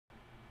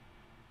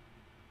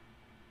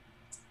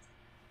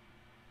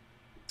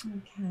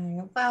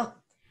Okay, well,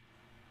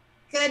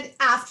 good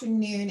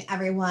afternoon,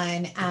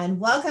 everyone, and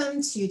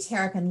welcome to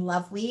Terrapin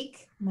Love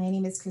Week. My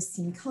name is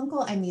Christine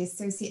Kunkel. I'm the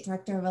Associate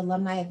Director of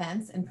Alumni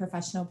Events and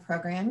Professional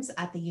Programs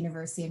at the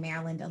University of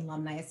Maryland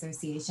Alumni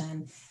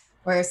Association.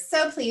 We're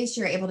so pleased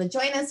you're able to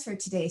join us for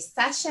today's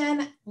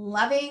session,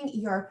 Loving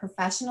Your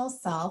Professional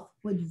Self,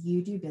 Would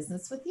You Do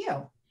Business with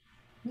You?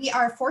 We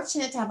are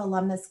fortunate to have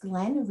alumnus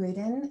Glenn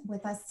Rudin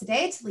with us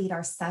today to lead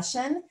our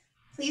session.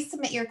 Please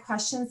submit your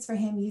questions for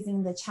him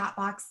using the chat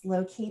box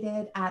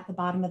located at the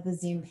bottom of the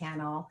Zoom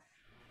panel.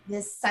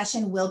 This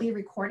session will be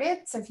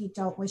recorded, so if you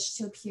don't wish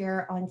to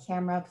appear on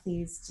camera,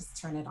 please just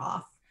turn it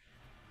off.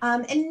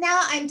 And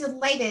now I'm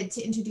delighted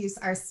to introduce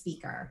our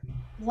speaker.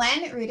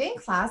 Glenn Rudin,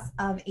 class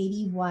of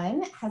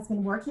 81, has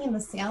been working in the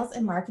sales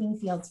and marketing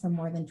fields for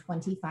more than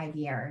 25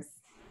 years.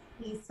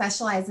 He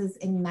specializes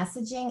in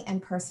messaging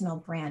and personal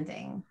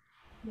branding.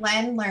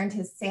 Glenn learned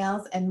his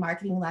sales and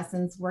marketing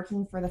lessons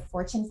working for the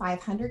Fortune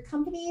 500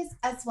 companies,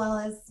 as well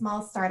as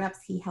small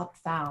startups he helped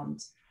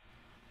found.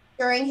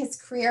 During his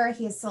career,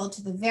 he has sold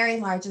to the very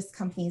largest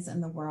companies in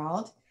the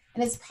world,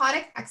 and his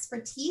product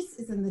expertise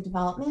is in the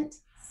development,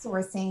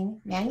 sourcing,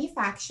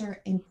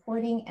 manufacture,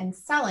 importing, and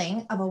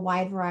selling of a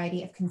wide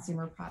variety of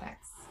consumer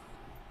products.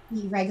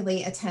 He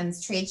regularly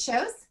attends trade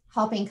shows,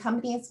 helping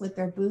companies with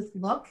their booth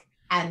look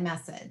and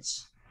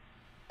message.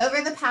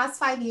 Over the past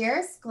 5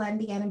 years, Glenn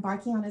began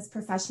embarking on his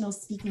professional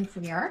speaking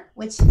career,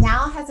 which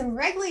now has him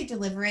regularly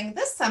delivering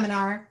this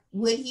seminar,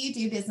 Would You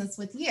Do Business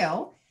with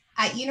You,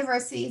 at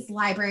universities,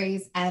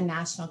 libraries, and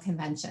national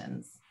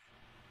conventions.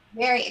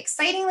 Very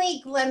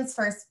excitingly, Glenn's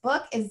first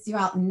book is due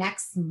out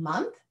next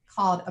month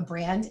called A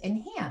Brand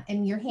in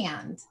Your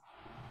Hand.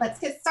 Let's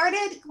get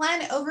started.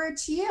 Glenn, over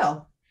to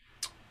you.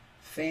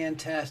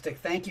 Fantastic.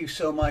 Thank you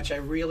so much. I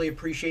really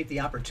appreciate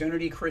the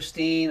opportunity,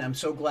 Christine. I'm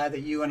so glad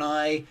that you and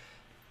I,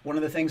 one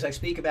of the things I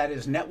speak about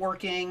is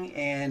networking,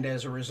 and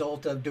as a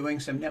result of doing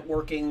some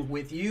networking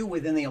with you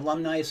within the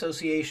Alumni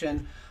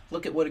Association,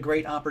 look at what a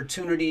great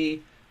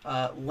opportunity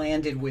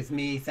landed with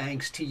me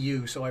thanks to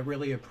you. So I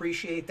really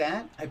appreciate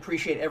that. I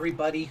appreciate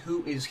everybody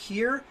who is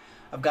here.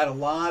 I've got a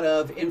lot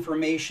of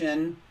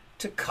information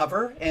to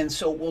cover, and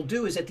so what we'll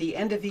do is at the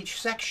end of each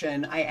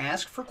section, I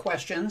ask for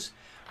questions.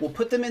 We'll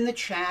put them in the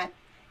chat,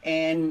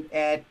 and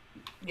at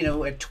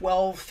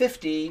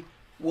 12:50,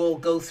 we'll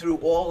go through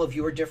all of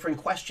your different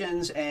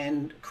questions,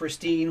 and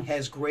Christine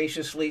has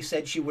graciously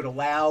said she would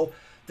allow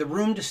the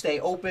room to stay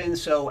open,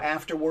 so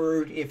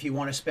afterward, if you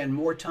want to spend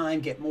more time,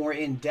 get more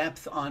in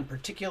depth on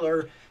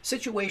particular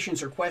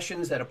situations or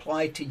questions that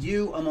apply to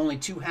you, I'm only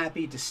too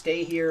happy to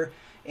stay here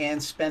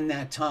and spend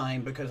that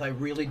time because I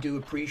really do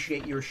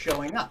appreciate your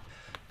showing up.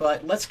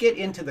 But let's get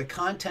into the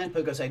content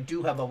because I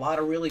do have a lot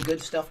of really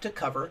good stuff to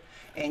cover.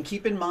 And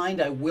keep in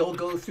mind, I will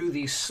go through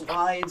these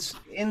slides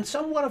in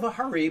somewhat of a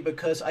hurry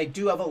because I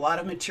do have a lot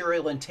of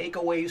material and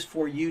takeaways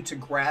for you to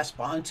grasp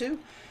onto.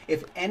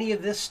 If any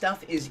of this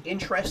stuff is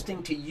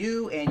interesting to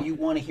you and you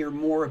want to hear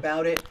more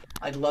about it,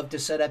 I'd love to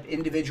set up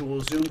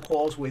individual Zoom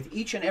calls with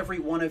each and every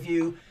one of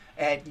you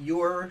at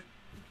your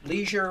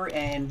leisure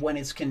and when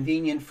it's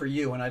convenient for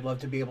you, and I'd love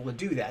to be able to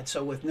do that.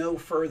 So with no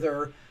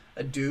further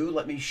ado,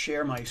 let me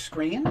share my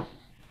screen.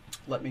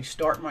 Let me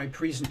start my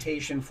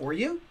presentation for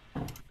you.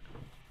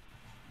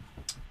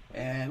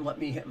 And let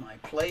me hit my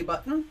play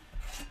button,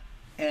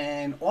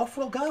 and off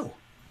we'll go.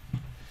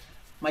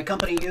 My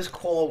company is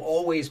called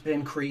Always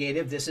Been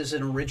Creative. This is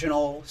an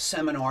original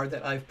seminar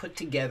that I've put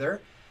together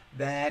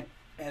that,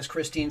 as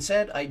Christine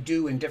said, I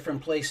do in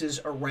different places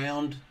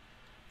around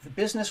the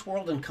business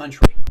world and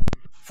country.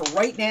 For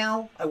right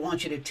now, I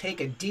want you to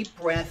take a deep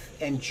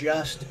breath and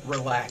just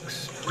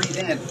relax. Breathe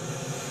in.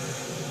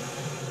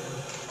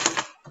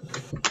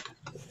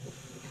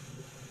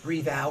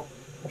 Breathe out.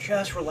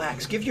 Just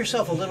relax. Give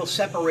yourself a little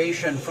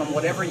separation from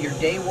whatever your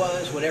day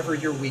was, whatever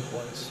your week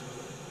was.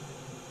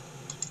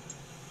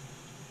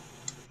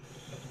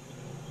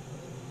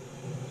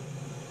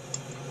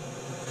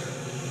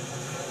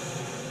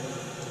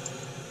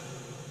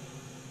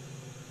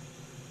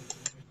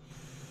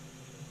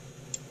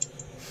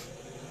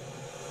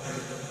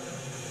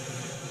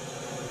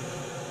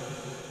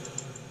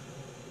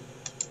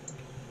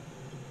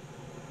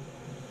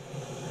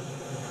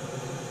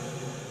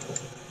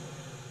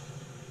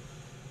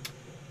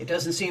 It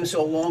doesn't seem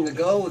so long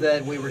ago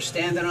that we were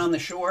standing on the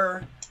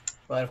shore,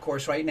 but of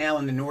course right now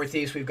in the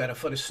Northeast we've got a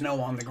foot of snow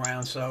on the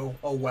ground, so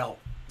oh well.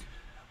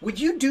 Would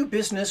you do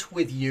business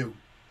with you?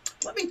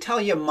 Let me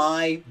tell you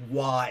my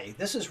why.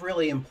 This is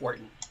really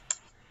important.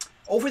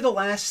 Over the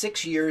last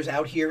 6 years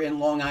out here in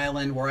Long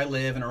Island where I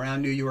live and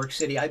around New York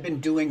City, I've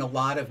been doing a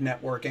lot of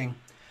networking.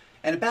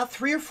 And about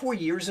 3 or 4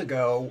 years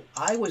ago,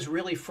 I was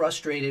really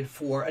frustrated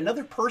for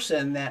another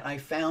person that I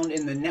found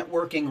in the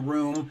networking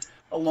room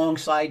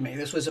alongside me.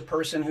 This was a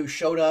person who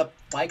showed up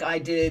like I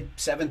did,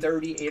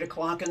 7:30, 8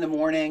 o'clock in the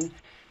morning.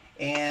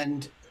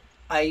 And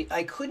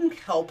I couldn't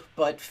help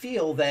but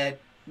feel that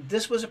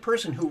this was a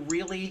person who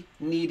really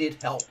needed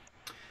help.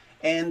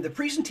 And the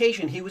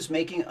presentation he was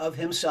making of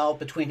himself,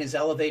 between his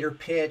elevator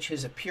pitch,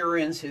 his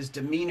appearance, his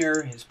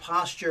demeanor, his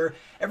posture,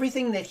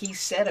 everything that he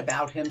said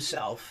about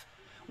himself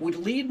would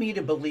lead me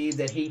to believe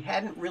that he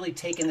hadn't really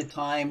taken the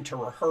time to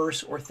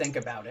rehearse or think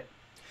about it.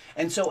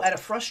 And so, out of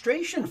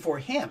frustration for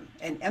him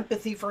and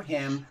empathy for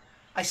him,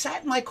 I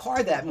sat in my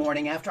car that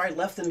morning after I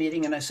left the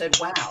meeting and I said,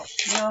 wow,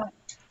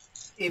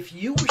 if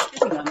you were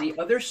sitting on the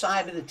other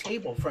side of the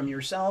table from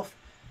yourself,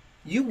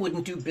 you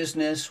wouldn't do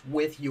business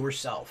with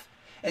yourself.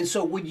 And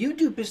so, would you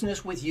do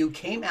business with you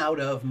came out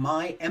of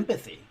my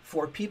empathy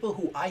for people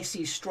who I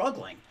see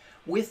struggling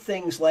with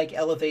things like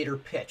elevator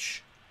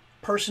pitch,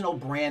 personal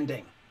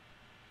branding,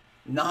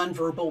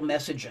 nonverbal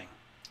messaging,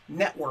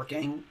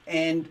 networking.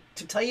 And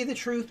to tell you the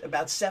truth,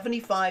 about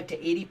 75 to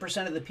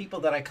 80% of the people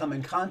that I come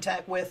in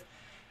contact with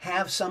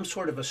have some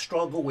sort of a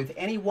struggle with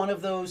any one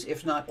of those,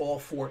 if not all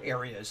four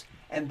areas.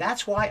 And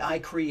that's why I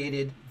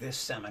created this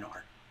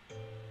seminar.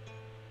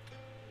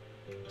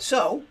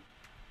 So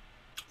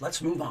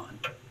let's move on.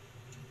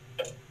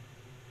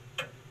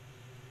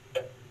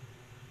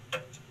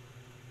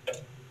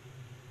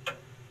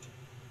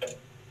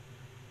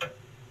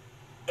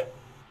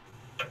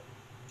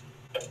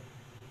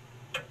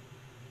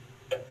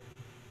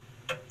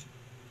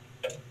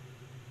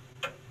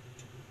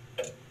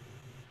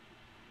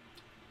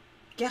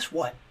 Guess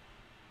what?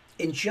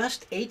 In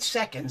just 8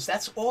 seconds,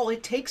 that's all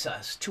it takes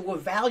us to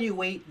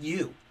evaluate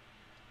you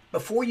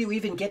before you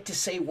even get to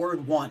say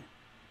word one.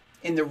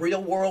 In the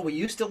real world we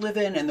used to live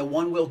in and the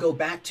one we'll go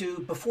back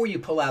to, before you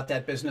pull out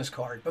that business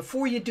card,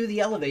 before you do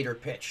the elevator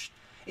pitch,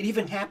 it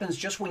even happens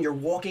just when you're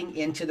walking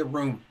into the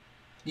room.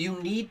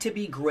 You need to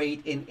be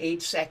great in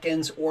 8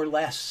 seconds or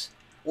less,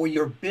 or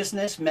your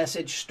business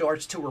message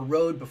starts to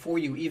erode before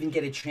you even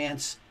get a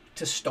chance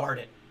to start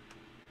it.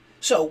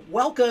 So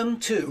welcome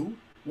to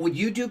Would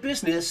You Do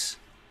Business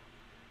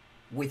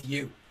with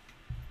You?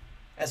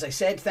 As I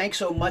said, thanks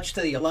so much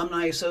to the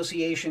Alumni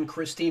Association,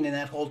 Christine, and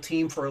that whole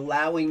team for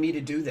allowing me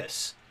to do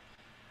this.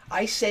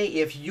 I say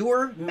if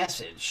your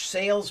message,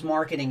 sales,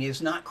 marketing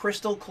is not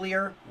crystal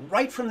clear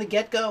right from the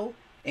get-go,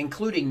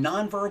 including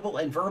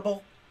nonverbal and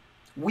verbal,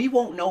 we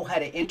won't know how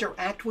to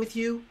interact with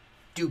you,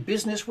 do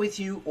business with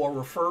you, or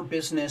refer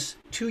business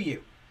to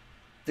you.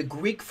 The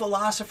Greek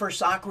philosopher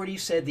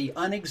Socrates said the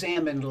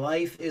unexamined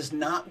life is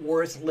not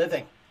worth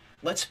living.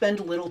 Let's spend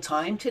a little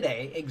time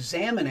today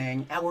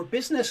examining our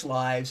business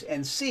lives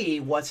and see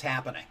what's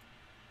happening.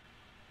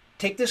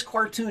 Take this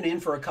cartoon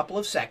in for a couple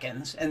of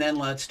seconds and then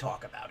let's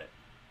talk about it.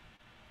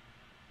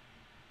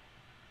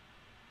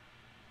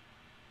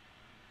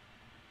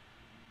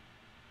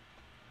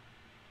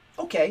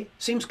 Okay,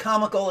 seems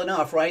comical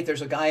enough, right?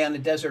 There's a guy on a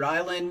desert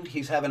island.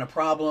 He's having a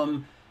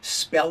problem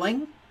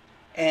spelling,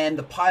 and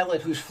the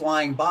pilot who's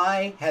flying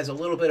by has a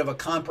little bit of a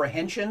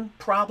comprehension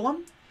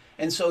problem.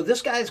 And so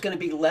this guy is going to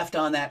be left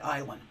on that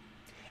island.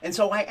 And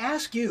so I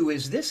ask you,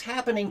 is this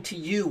happening to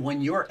you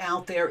when you're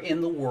out there in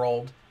the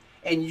world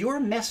and your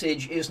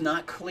message is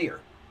not clear?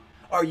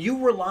 Are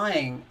you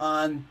relying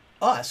on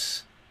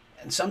us?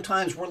 And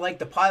sometimes we're like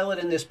the pilot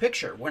in this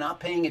picture. We're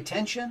not paying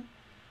attention.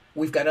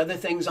 We've got other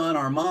things on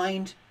our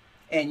mind.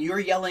 And you're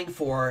yelling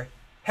for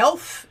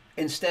health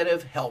instead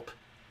of help.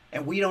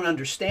 And we don't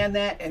understand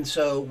that. And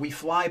so we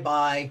fly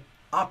by,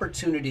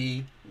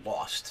 opportunity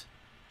lost.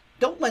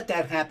 Don't let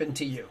that happen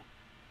to you.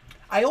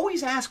 I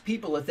always ask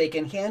people if they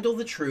can handle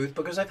the truth,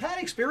 because I've had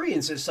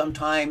experiences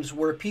sometimes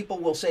where people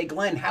will say,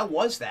 Glenn, how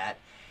was that?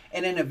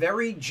 And in a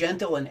very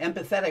gentle and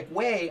empathetic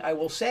way, I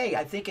will say,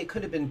 I think it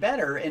could have been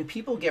better, and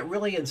people get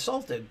really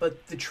insulted.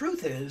 But the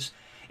truth is,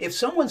 if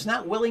someone's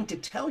not willing to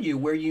tell you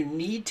where you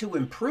need to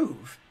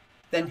improve,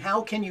 then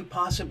how can you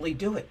possibly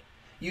do it?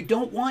 You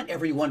don't want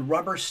everyone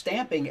rubber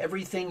stamping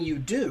everything you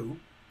do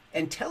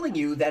and telling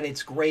you that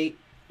it's great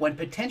when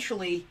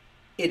potentially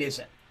it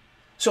isn't.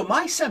 So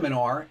my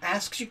seminar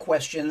asks you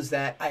questions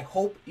that I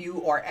hope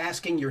you are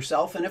asking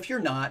yourself, and if you're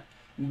not,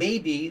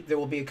 maybe there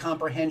will be a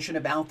comprehension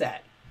about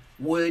that.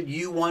 Would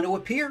you want to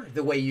appear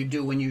the way you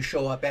do when you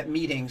show up at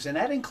meetings? And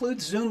that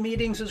includes Zoom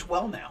meetings as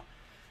well now.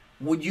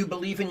 Would you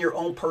believe in your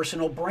own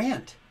personal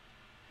brand?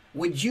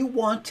 Would you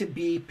want to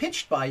be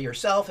pitched by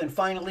yourself? And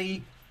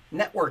finally,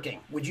 networking.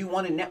 Would you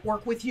want to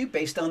network with you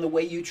based on the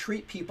way you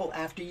treat people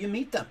after you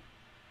meet them?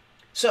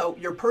 So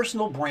your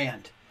personal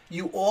brand.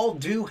 You all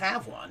do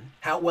have one.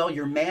 How well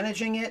you're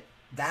managing it,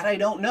 that I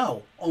don't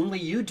know. Only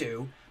you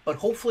do. But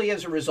hopefully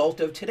as a result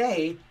of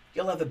today,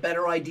 you'll have a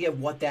better idea of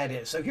what that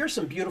is. So here's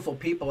some beautiful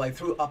people I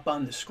threw up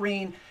on the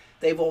screen.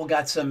 They've all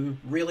got some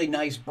really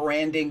nice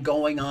branding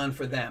going on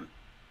for them.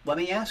 Let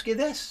me ask you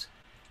this.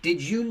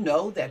 Did you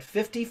know that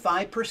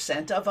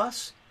 55% of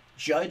us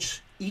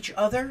judge each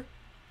other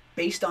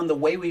based on the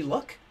way we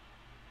look?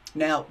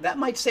 Now, that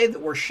might say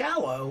that we're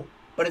shallow,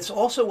 but it's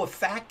also a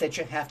fact that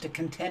you have to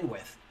contend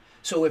with.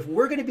 So if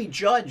we're going to be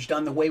judged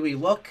on the way we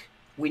look,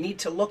 we need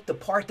to look the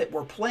part that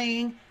we're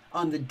playing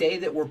on the day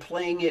that we're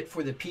playing it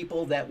for the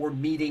people that we're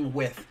meeting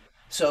with.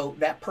 So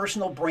that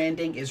personal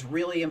branding is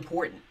really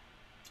important.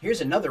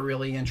 Here's another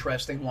really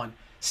interesting one.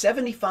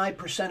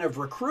 75% of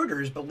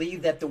recruiters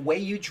believe that the way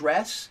you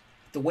dress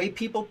the way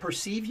people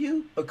perceive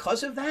you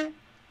because of that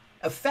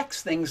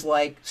affects things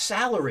like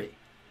salary,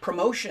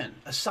 promotion,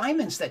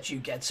 assignments that you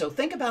get. So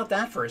think about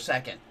that for a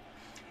second.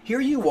 Here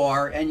you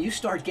are, and you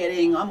start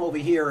getting, I'm over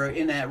here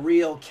in that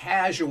real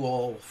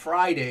casual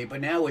Friday,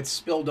 but now it's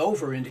spilled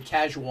over into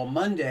casual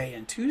Monday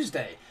and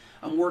Tuesday.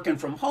 I'm working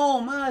from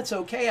home. It's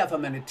okay if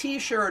I'm in a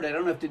t-shirt. I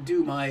don't have to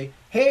do my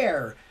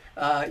hair.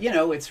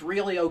 It's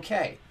really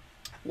okay.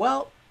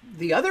 Well,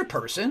 the other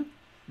person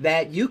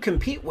that you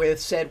compete with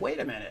said, wait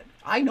a minute,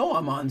 I know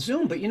I'm on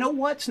Zoom, but you know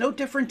what? It's no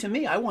different to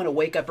me. I want to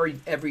wake up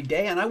every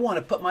day and I want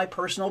to put my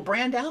personal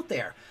brand out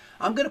there.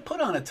 I'm going to put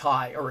on a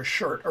tie or a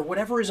shirt or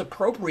whatever is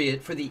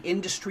appropriate for the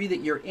industry that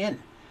you're in.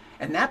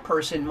 And that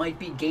person might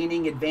be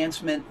gaining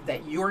advancement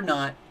that you're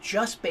not,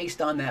 just based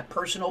on that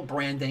personal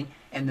branding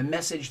and the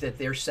message that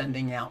they're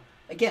sending out.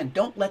 Again,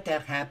 don't let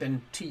that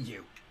happen to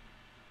you.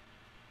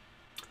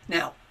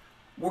 Now,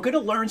 we're going to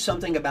learn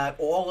something about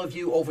all of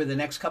you over the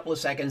next couple of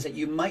seconds that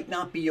you might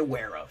not be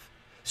aware of.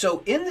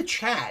 So in the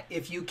chat,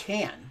 if you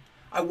can,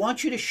 I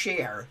want you to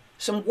share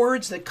some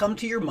words that come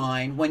to your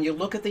mind when you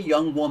look at the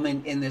young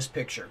woman in this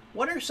picture.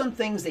 What are some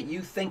things that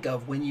you think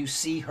of when you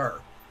see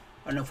her?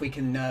 I don't know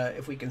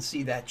if we can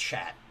see that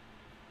chat.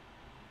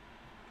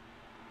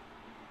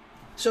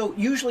 So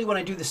usually when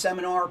I do the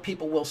seminar,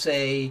 people will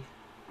say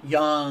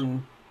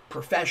young,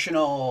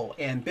 professional,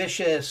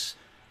 ambitious,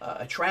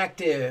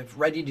 attractive,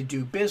 ready to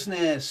do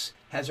business,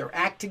 has her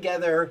act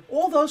together,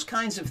 all those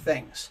kinds of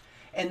things.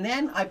 And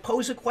then I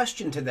pose a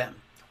question to them.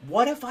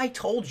 What if I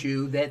told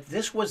you that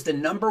this was the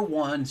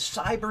 #1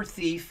 cyber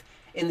thief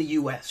in the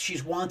US?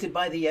 She's wanted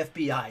by the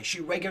FBI.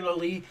 She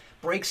regularly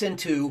breaks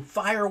into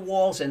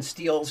firewalls and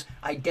steals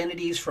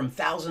identities from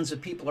thousands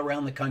of people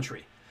around the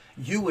country.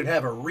 You would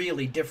have a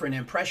really different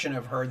impression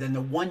of her than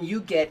the one you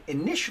get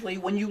initially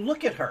when you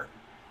look at her,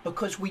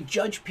 because we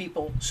judge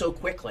people so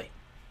quickly.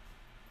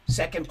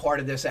 Second part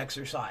of this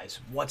exercise,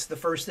 what's the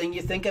first thing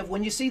you think of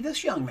when you see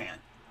this young man?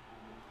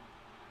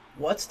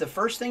 What's the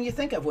first thing you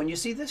think of when you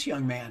see this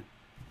young man?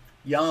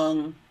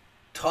 Young,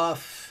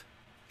 tough,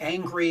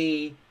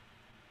 angry,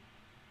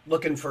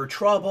 looking for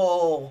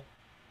trouble,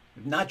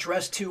 not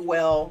dressed too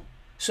well.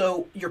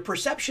 So your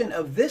perception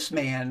of this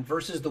man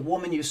versus the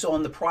woman you saw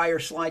in the prior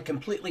slide,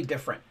 completely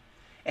different.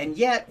 And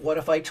yet, what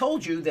if I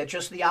told you that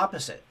just the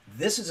opposite?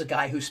 This is a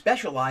guy who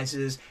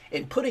specializes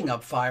in putting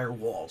up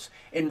firewalls,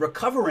 in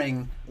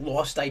recovering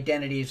lost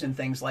identities and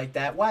things like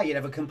that. Wow, you'd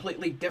have a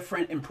completely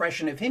different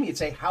impression of him. You'd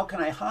say, how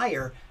can I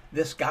hire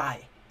this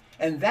guy?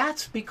 And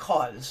that's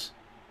because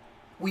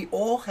we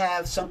all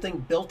have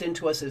something built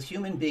into us as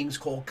human beings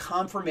called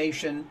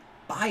confirmation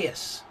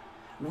bias.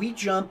 We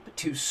jump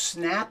to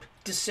snap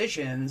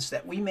decisions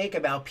that we make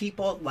about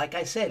people, like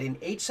I said, in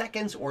 8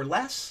 seconds or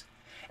less.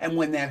 And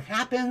when that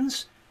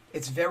happens,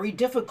 it's very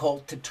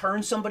difficult to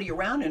turn somebody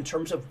around in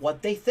terms of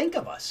what they think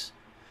of us.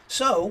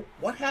 So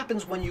what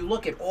happens when you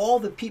look at all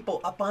the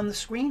people up on the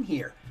screen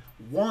here?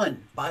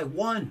 One by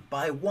one,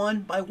 by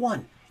one, by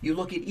one. You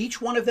look at each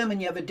one of them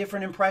and you have a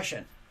different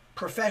impression.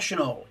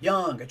 Professional,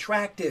 young,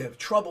 attractive,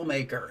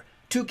 troublemaker,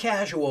 too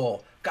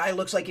casual. Guy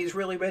looks like he's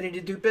really ready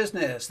to do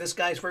business. This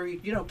guy's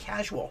very,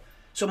 casual.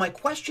 So my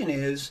question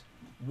is,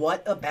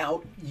 what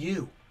about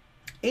you?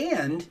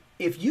 And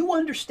if you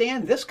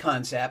understand this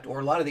concept, or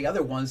a lot of the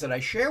other ones that I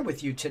share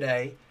with you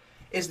today,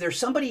 is there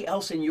somebody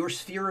else in your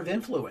sphere of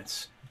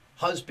influence,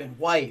 husband,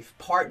 wife,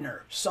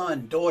 partner,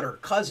 son, daughter,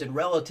 cousin,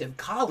 relative,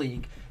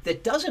 colleague,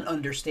 that doesn't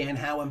understand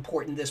how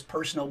important this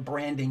personal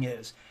branding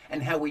is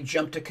and how we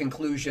jump to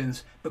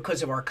conclusions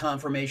because of our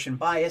confirmation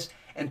bias,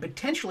 and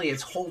potentially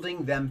it's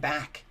holding them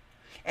back?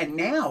 And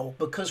now,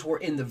 because we're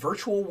in the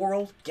virtual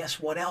world, guess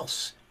what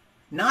else?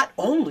 Not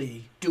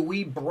only do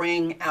we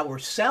bring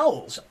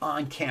ourselves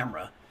on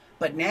camera,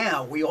 but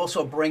now we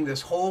also bring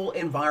this whole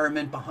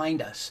environment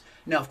behind us.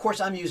 Now, of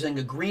course, I'm using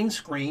a green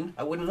screen.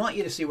 I wouldn't want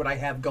you to see what I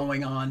have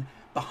going on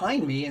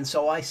behind me, and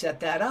so I set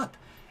that up.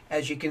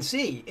 As you can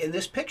see in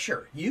this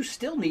picture, you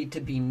still need to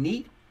be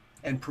neat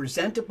and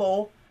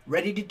presentable,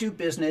 ready to do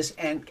business,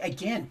 and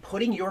again,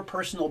 putting your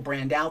personal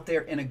brand out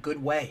there in a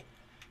good way.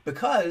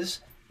 Because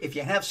if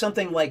you have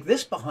something like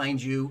this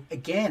behind you,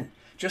 again,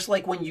 just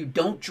like when you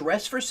don't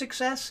dress for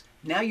success,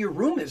 now your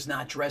room is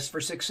not dressed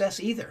for success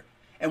either.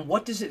 And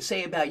what does it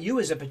say about you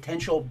as a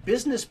potential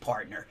business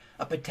partner,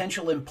 a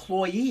potential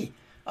employee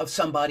of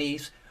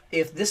somebody's,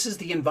 if this is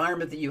the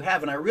environment that you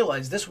have? And I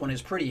realize this one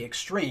is pretty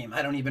extreme.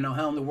 I don't even know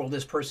how in the world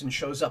this person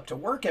shows up to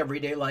work every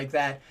day like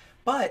that.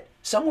 But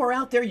somewhere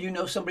out there,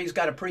 somebody's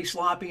got a pretty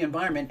sloppy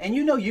environment. And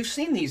you've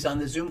seen these on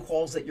the Zoom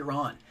calls that you're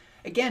on.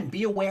 Again,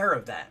 be aware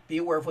of that. Be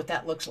aware of what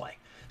that looks like.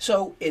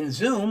 So in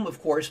Zoom,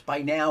 of course,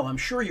 by now, I'm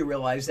sure you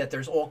realize that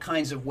there's all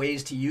kinds of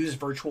ways to use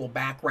virtual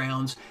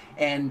backgrounds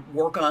and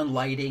work on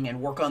lighting and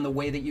work on the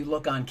way that you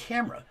look on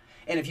camera.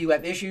 And if you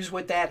have issues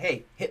with that,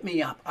 hey, hit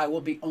me up. I will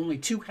be only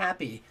too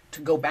happy to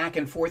go back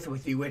and forth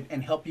with you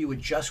and help you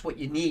adjust what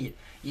you need.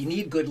 You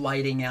need good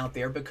lighting out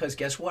there, because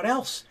guess what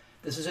else?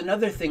 This is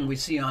another thing we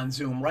see on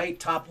Zoom, right?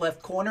 Top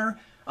left corner,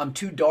 I'm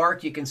too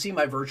dark. You can see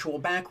my virtual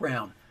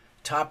background.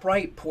 Top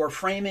right, poor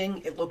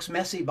framing. It looks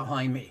messy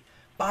behind me.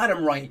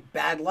 Bottom right,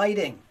 bad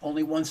lighting.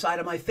 Only one side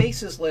of my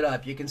face is lit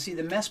up. You can see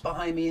the mess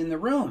behind me in the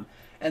room.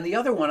 And the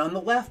other one on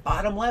the left,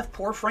 bottom left,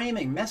 poor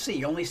framing, messy.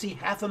 You only see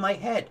half of my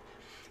head.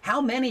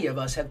 How many of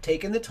us have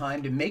taken the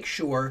time to make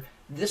sure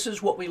this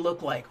is what we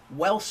look like?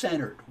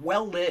 Well-centered,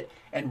 well-lit,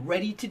 and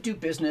ready to do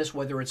business,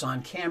 whether it's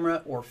on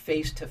camera or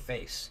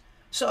face-to-face.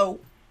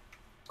 So,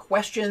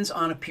 questions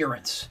on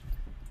appearance.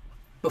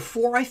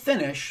 Before I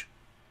finish,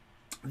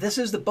 this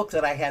is the book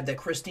that I had that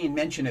Christine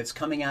mentioned. It's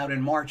coming out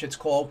in March. It's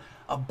called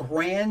A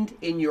Brand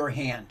in Your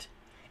Hand.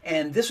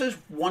 And this is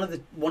one of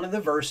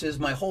the verses.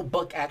 My whole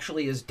book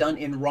actually is done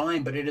in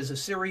rhyme, but it is a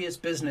serious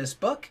business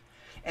book.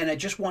 And I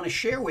just want to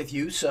share with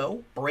you,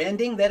 so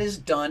branding that is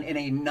done in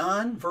a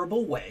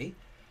non-verbal way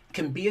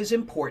can be as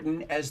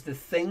important as the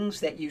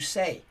things that you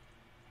say.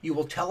 You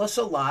will tell us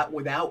a lot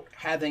without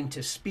having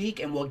to speak,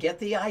 and we'll get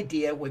the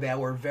idea with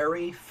our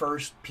very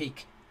first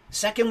peek.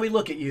 Second we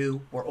look at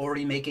you, we're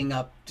already making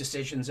up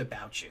decisions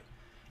about you.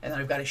 And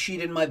I've got a sheet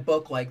in my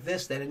book like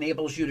this that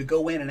enables you to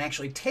go in and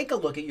actually take a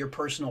look at your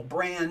personal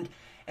brand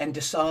and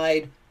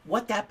decide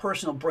what that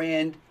personal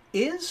brand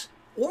is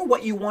or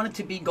what you want it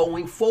to be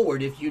going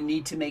forward if you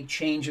need to make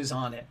changes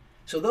on it.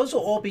 So those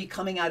will all be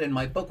coming out in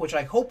my book, which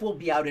I hope will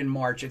be out in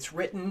March. It's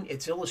written,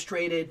 it's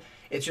illustrated,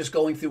 it's just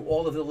going through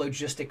all of the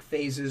logistic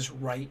phases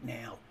right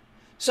now.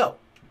 So,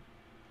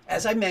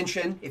 as I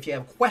mentioned, if you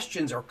have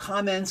questions or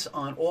comments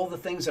on all the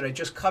things that I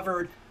just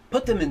covered,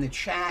 put them in the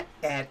chat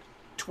at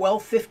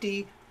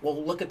 12:50.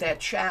 We'll look at that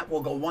chat.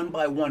 We'll go one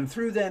by one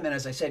through them. And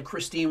as I said,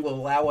 Christine will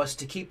allow us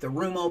to keep the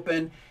room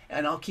open,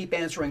 and I'll keep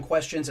answering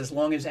questions as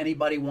long as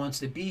anybody wants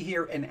to be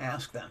here and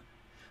ask them.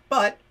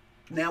 But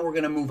now we're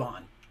going to move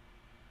on.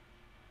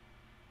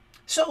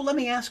 So let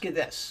me ask you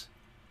this.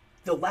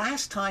 The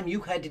last time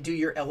you had to do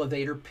your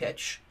elevator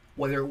pitch,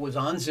 whether it was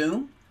on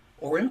Zoom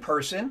or in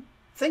person,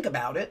 think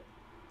about it.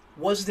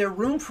 Was there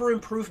room for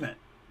improvement?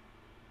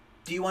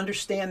 Do you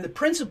understand the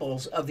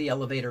principles of the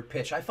elevator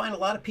pitch? I find a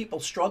lot of people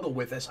struggle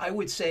with this. I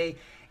would say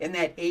in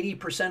that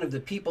 80% of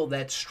the people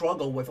that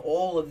struggle with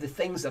all of the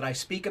things that I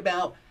speak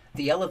about,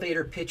 the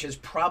elevator pitch is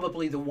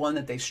probably the one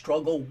that they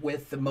struggle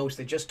with the most.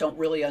 They just don't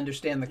really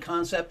understand the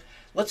concept.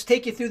 Let's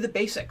take you through the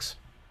basics.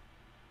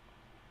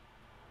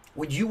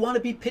 Would you want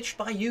to be pitched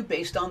by you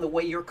based on the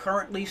way you're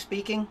currently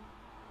speaking?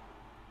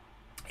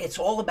 It's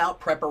all about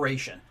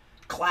preparation.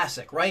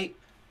 Classic, right?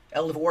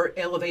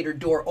 Elevator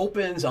door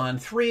opens on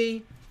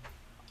 3.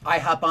 I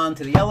hop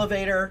onto the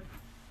elevator,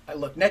 I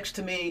look next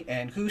to me,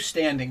 and who's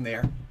standing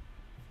there?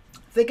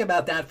 Think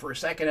about that for a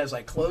second as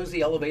I close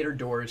the elevator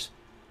doors.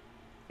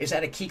 Is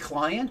that a key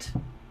client?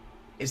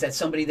 Is that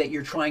somebody that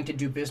you're trying to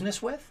do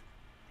business with?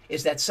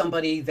 Is that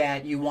somebody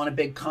that you want a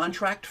big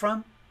contract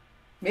from?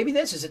 Maybe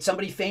this, is it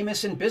somebody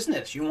famous in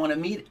business? You want to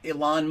meet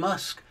Elon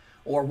Musk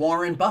or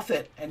Warren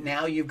Buffett, and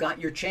now you've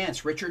got your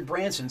chance. Richard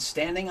Branson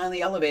standing on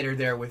the elevator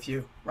there with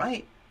you,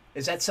 right?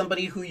 Is that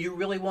somebody who you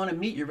really want to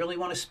meet, you really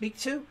want to speak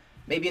to?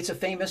 Maybe it's a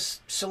famous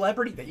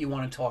celebrity that you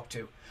want to talk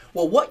to.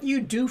 Well, what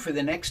you do for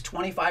the next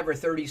 25 or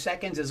 30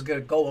 seconds is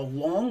going to go a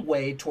long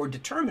way toward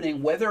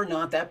determining whether or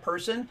not that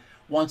person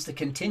wants to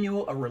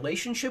continue a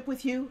relationship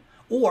with you,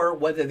 or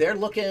whether they're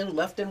looking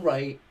left and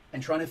right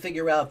and trying to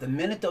figure out the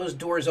minute those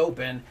doors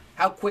open,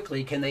 how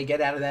quickly can they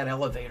get out of that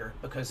elevator,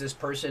 because this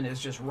person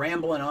is just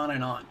rambling on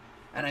and on.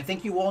 And I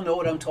think you all know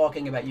what I'm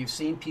talking about. You've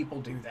seen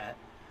people do that.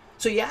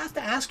 So you have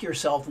to ask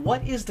yourself,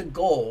 what is the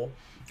goal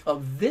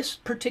of this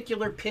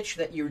particular pitch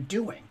that you're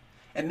doing?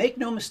 And make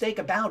no mistake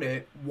about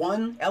it,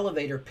 one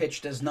elevator pitch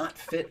does not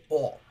fit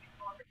all.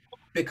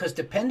 Because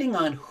depending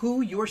on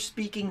who you're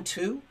speaking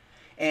to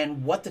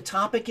and what the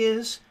topic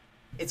is,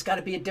 it's got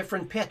to be a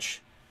different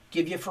pitch.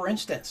 Give you, for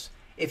instance,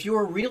 if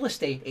you're a real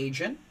estate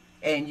agent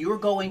and you're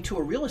going to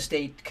a real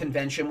estate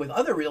convention with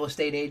other real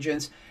estate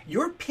agents,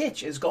 your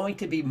pitch is going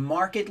to be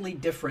markedly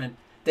different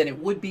than it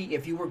would be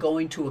if you were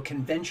going to a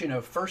convention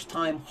of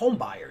first-time home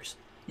buyers.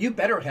 You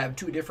better have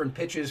 2 different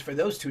pitches for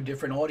those 2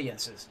 different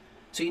audiences.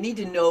 So you need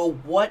to know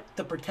what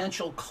the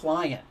potential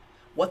client,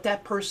 what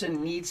that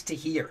person needs to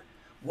hear.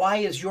 Why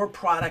is your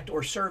product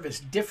or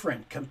service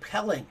different,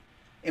 compelling,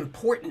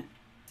 important?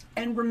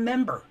 And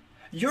remember,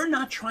 you're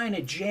not trying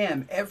to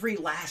jam every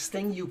last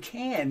thing you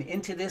can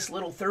into this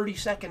little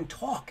 30-second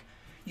talk.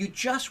 You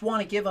just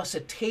want to give us a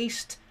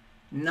taste,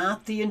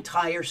 not the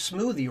entire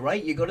smoothie,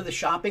 right? You go to the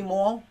shopping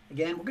mall.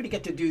 Again, we're going to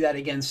get to do that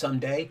again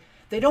someday.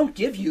 They don't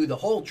give you the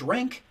whole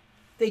drink.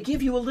 They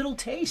give you a little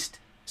taste.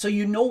 So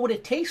you know what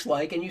it tastes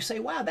like, and you say,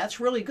 wow, that's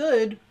really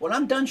good. When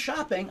I'm done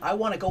shopping, I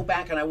want to go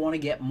back and I want to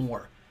get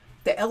more.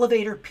 The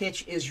elevator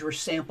pitch is your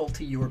sample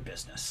to your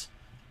business.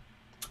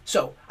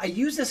 So I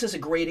use this as a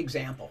great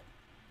example.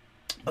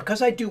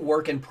 Because I do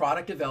work in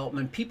product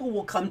development, people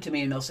will come to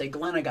me and they'll say,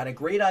 Glenn, I got a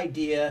great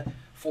idea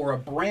for a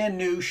brand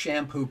new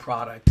shampoo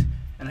product.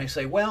 And I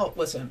say, well,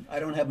 listen, I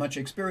don't have much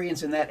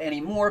experience in that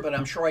anymore, but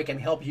I'm sure I can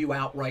help you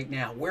out right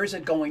now. Where's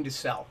it going to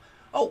sell?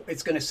 Oh,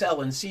 it's going to sell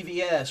in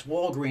CVS,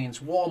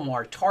 Walgreens,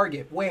 Walmart,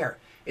 Target. Where?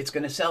 It's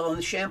going to sell in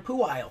the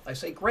shampoo aisle. I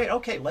say, great,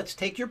 okay, let's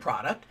take your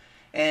product,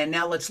 and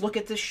now let's look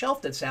at this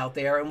shelf that's out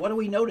there, and what do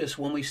we notice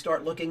when we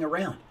start looking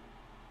around?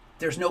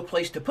 There's no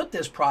place to put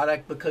this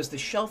product because the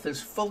shelf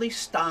is fully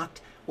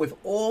stocked with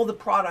all the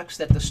products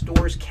that the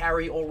stores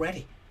carry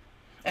already.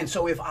 And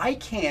so if I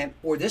can't,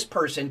 or this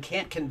person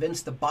can't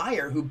convince the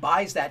buyer who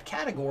buys that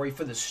category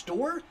for the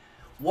store,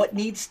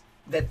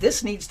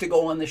 this needs to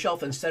go on the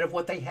shelf instead of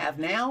what they have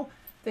now,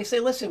 they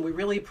say, listen, we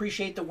really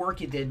appreciate the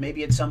work you did.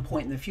 Maybe at some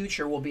point in the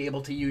future, we'll be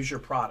able to use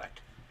your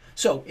product.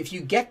 So if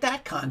you get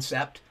that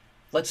concept,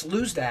 let's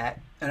lose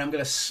that. And I'm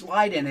going to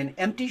slide in an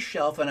empty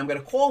shelf, and I'm going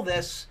to call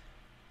this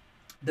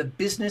the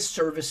business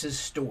services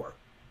store,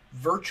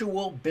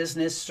 virtual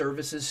business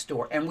services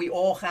store. And we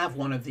all have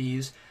one of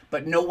these,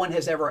 but no one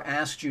has ever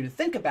asked you to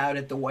think about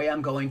it the way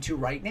I'm going to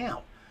right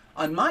now.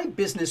 On my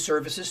business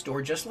services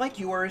store, just like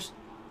yours,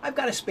 I've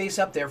got a space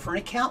up there for an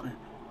accountant.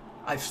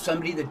 I've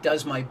somebody that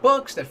does my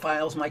books, that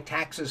files my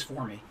taxes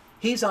for me.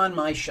 He's on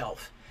my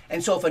shelf.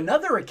 And so if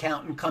another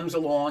accountant comes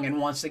along and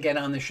wants to get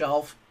on the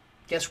shelf,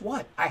 guess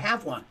what? I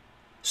have one.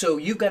 So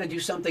you've got to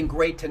do something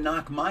great to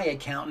knock my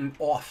accountant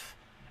off.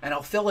 And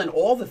I'll fill in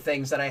all the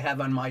things that I have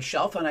on my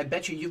shelf, and I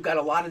bet you've got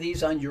a lot of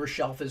these on your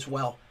shelf as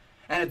well.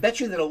 And I bet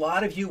you that a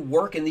lot of you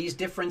work in these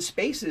different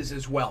spaces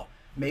as well.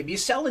 Maybe you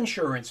sell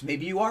insurance,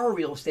 maybe you are a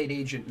real estate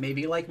agent,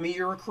 maybe like me,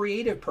 you're a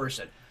creative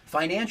person,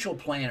 financial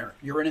planner,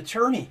 you're an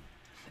attorney.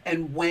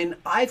 And when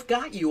I've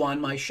got you on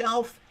my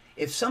shelf,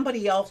 if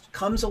somebody else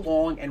comes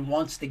along and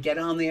wants to get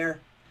on there,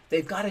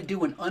 they've got to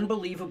do an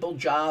unbelievable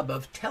job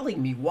of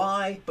telling me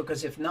why,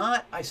 because if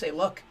not, I say,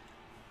 look,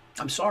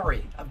 I'm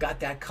sorry, I've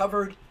got that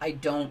covered. I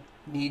don't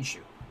need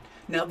you.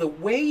 Now, the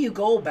way you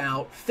go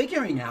about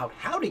figuring out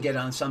how to get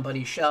on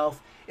somebody's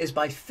shelf is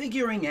by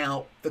figuring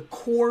out the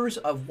cores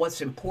of what's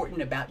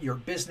important about your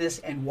business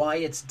and why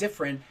it's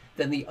different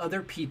than the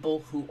other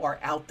people who are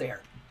out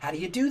there. How do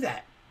you do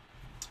that?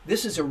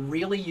 This is a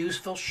really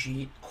useful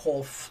sheet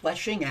called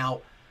Fleshing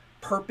Out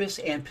Purpose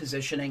and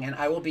Positioning, and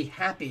I will be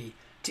happy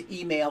to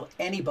email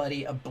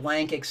anybody a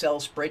blank Excel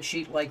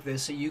spreadsheet like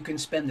this so you can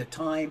spend the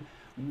time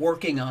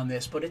working on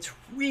this. But it's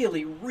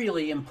really,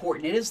 really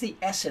important. It is the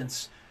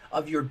essence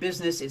of your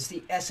business. It's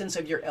the essence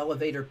of your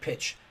elevator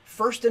pitch.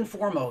 First and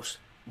foremost,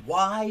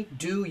 why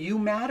do you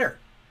matter?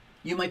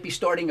 You might be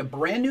starting a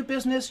brand new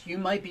business. You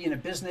might be in a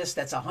business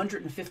that's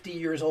 150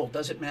 years old.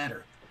 Doesn't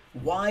matter.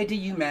 Why do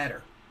you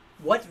matter?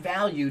 What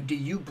value do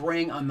you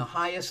bring on the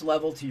highest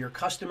level to your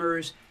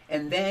customers?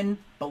 And then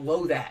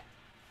below that,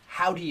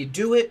 how do you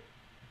do it?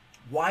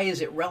 Why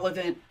is it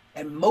relevant?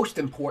 And most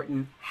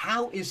important,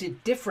 how is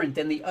it different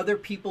than the other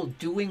people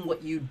doing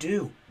what you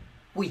do?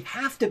 We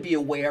have to be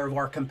aware of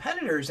our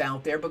competitors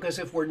out there, because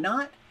if we're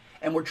not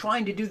and we're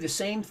trying to do the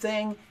same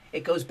thing,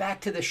 it goes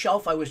back to the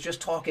shelf I was just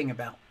talking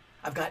about.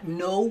 I've got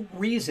no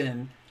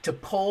reason to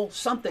pull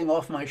something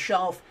off my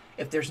shelf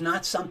if there's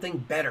not something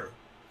better.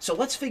 So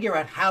let's figure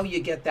out how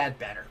you get that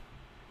better.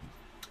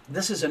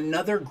 This is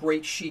another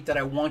great sheet that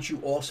I want you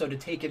also to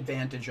take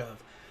advantage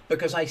of,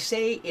 because I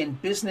say in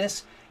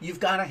business, you've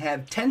got to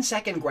have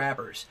 10-second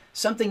grabbers,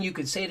 something you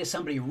could say to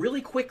somebody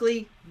really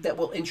quickly that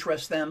will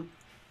interest them.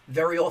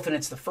 Very often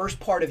it's the first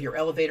part of your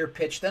elevator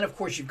pitch. Then, of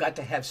course, you've got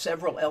to have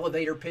several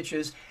elevator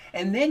pitches.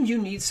 And then you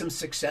need some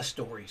success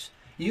stories.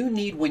 You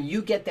need, when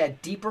you get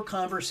that deeper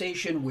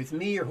conversation with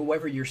me or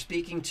whoever you're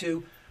speaking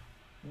to,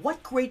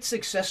 what great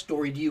success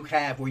story do you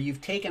have where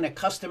you've taken a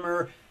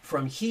customer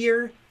from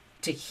here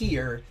to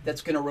here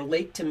that's going to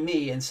relate to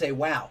me and say,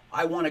 wow,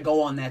 I want to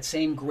go on that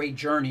same great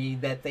journey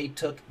that they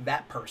took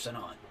that person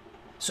on.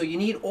 So you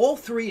need all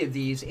three of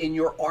these in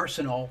your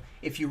arsenal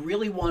if you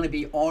really want to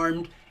be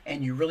armed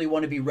and you really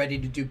want to be ready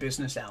to do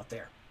business out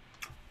there.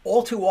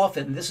 All too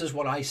often, this is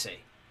what I see.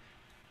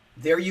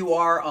 There you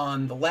are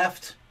on the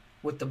left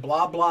with the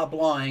blah, blah,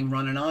 blahing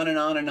running on and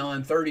on and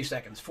on, 30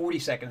 seconds, 40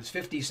 seconds,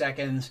 50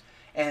 seconds,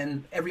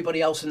 and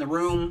everybody else in the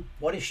room,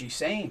 what is she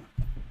saying?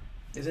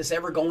 Is this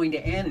ever going to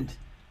end?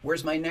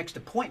 Where's my next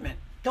appointment?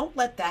 Don't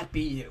let that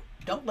be you.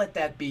 Don't let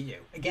that be you.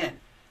 Again,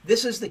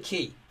 this is the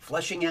key,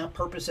 fleshing out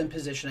purpose and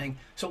positioning.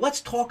 So let's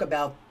talk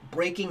about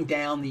breaking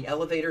down the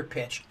elevator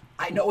pitch.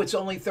 I know it's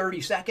only 30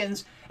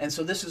 seconds, and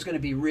so this is going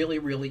to be really,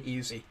 really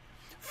easy.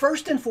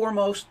 First and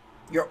foremost,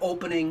 your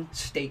opening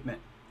statement.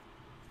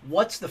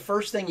 What's the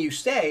first thing you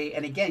say?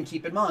 And again,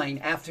 keep in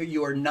mind, after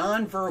your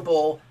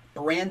nonverbal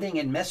branding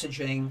and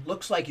messaging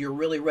looks like you're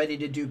really ready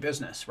to do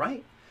business,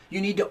 right? You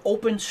need to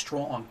open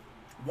strong.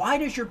 Why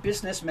does your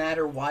business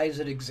matter? Why does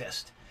it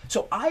exist?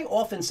 So I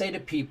often say to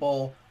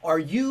people, are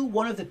you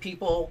one of the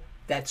people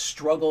that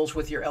struggles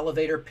with your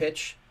elevator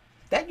pitch?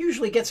 That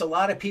usually gets a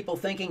lot of people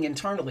thinking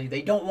internally.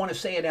 They don't want to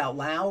say it out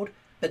loud,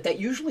 but that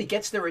usually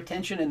gets their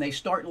attention and they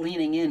start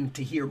leaning in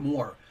to hear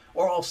more.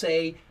 Or I'll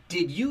say,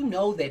 did you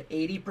know that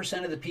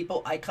 80% of the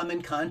people I come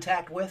in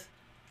contact with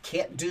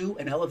can't do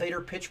an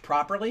elevator pitch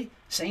properly?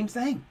 Same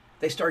thing.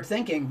 They start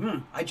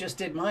thinking, I just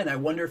did mine. I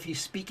wonder if he's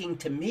speaking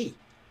to me.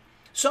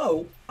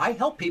 So I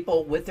help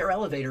people with their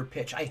elevator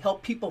pitch. I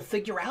help people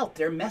figure out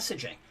their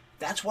messaging.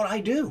 That's what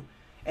I do.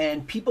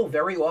 And people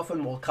very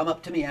often will come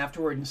up to me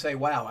afterward and say,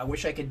 wow, I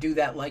wish I could do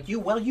that like you.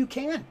 Well, you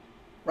can,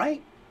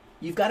 right?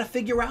 You've got to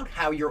figure out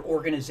how your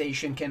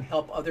organization can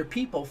help other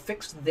people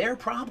fix their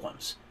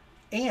problems.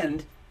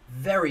 And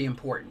very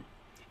important.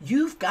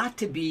 You've got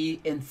to be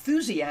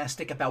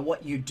enthusiastic about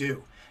what you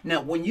do.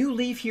 Now, when you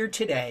leave here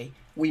today,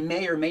 we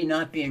may or may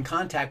not be in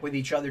contact with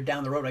each other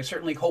down the road. I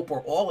certainly hope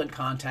we're all in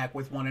contact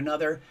with one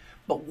another.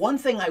 But one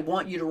thing I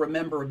want you to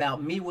remember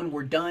about me when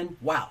we're done,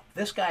 wow,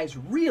 this guy's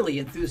really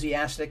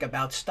enthusiastic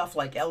about stuff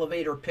like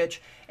elevator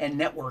pitch and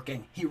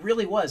networking. He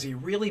really was. He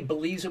really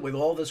believes it with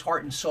all of his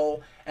heart and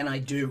soul, and I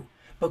do.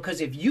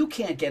 Because if you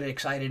can't get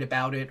excited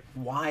about it,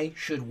 why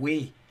should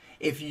we?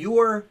 If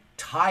you're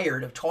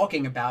tired of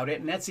talking about it,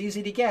 and that's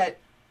easy to get,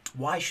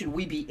 why should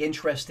we be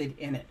interested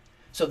in it?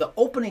 So the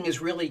opening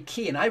is really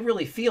key, and I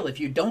really feel if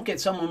you don't get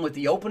someone with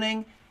the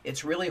opening,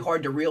 it's really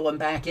hard to reel them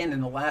back in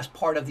the last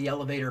part of the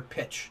elevator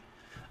pitch.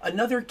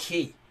 Another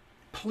key,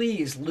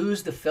 please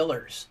lose the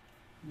fillers.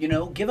 You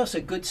know, give us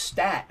a good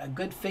stat, a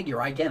good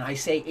figure. Again, I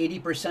say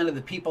 80% of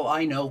the people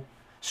I know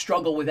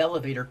struggle with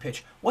elevator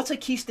pitch. What's a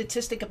key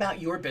statistic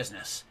about your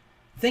business?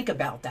 Think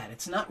about that.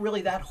 It's not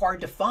really that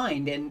hard to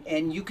find,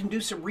 and you can do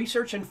some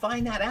research and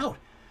find that out.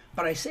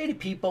 But I say to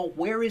people,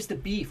 where is the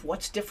beef?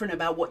 What's different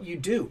about what you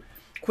do?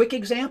 Quick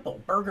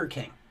example, Burger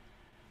King.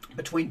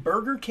 Between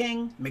Burger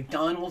King,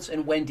 McDonald's,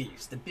 and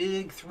Wendy's, the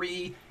big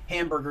three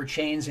hamburger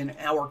chains in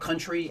our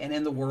country and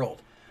in the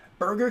world,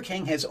 Burger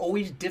King has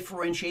always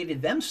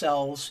differentiated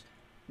themselves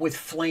with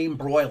flame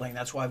broiling.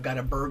 That's why I've got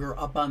a burger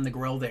up on the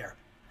grill there.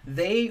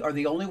 They are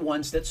the only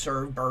ones that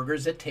serve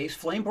burgers that taste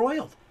flame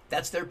broiled.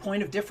 That's their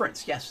point of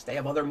difference. Yes, they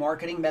have other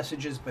marketing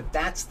messages, but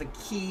that's the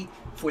key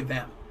for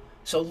them.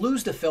 So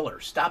lose the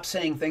fillers. Stop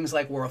saying things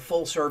like we're a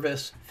full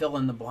service, fill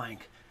in the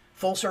blank.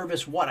 Full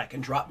service what? I can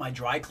drop my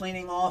dry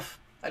cleaning off?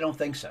 I don't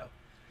think so.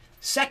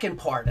 Second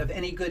part of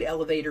any good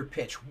elevator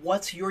pitch,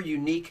 what's your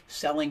unique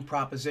selling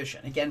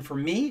proposition? Again, for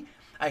me,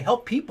 I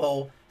help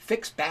people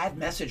fix bad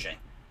messaging.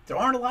 There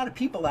aren't a lot of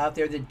people out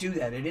there that do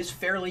that. It is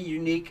fairly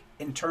unique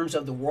in terms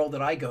of the world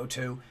that I go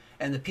to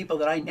and the people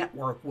that I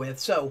network with.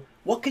 So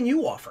what can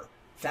you offer?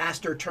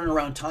 Faster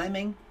turnaround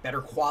timing, better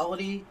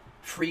quality,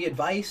 free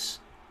advice,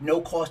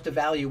 no cost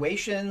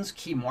evaluations,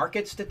 key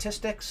market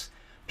statistics.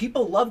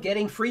 People love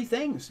getting free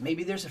things.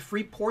 Maybe there's a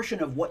free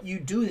portion of what you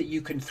do that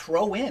you can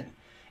throw in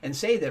and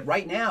say that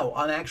right now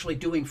I'm actually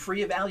doing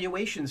free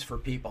evaluations for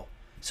people.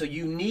 So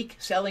unique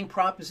selling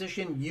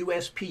proposition,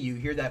 USP, you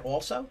hear that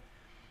also?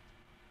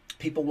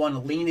 People want to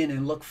lean in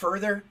and look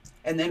further.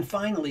 And then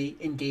finally,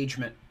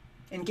 engagement.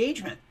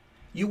 Engagement.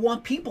 You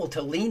want people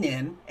to lean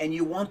in and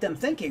you want them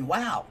thinking,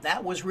 wow,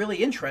 that was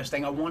really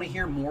interesting. I want to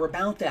hear more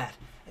about that.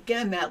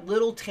 Again, that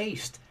little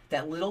taste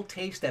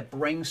that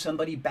brings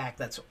somebody back.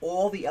 That's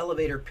all the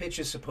elevator pitch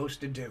is supposed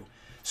to do.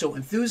 So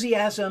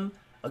enthusiasm,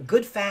 a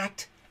good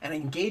fact, an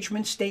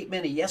engagement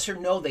statement, a yes or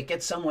no that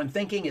gets someone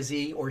thinking, is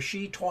he or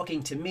she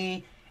talking to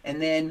me?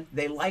 And then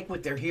they like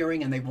what they're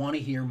hearing and they want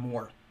to hear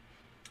more.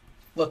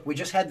 Look, we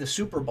just had the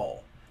Super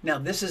Bowl. Now,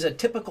 this is a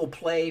typical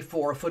play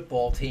for a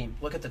football team.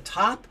 Look at the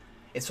top,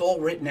 it's all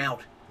written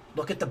out.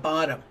 Look at the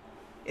bottom.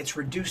 It's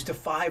reduced to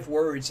 5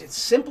 words. It's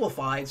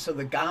simplified so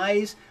the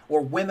guys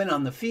or women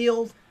on the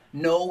field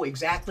know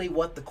exactly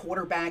what the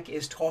quarterback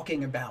is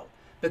talking about.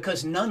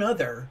 Because none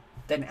other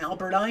than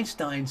Albert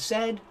Einstein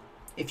said,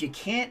 if you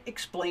can't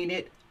explain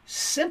it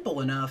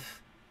simple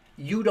enough,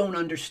 you don't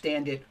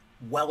understand it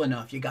well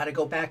enough. You got to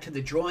go back to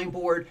the drawing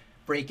board,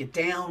 break it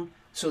down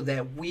so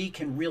that we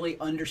can really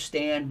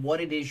understand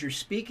what it is you're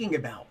speaking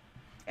about.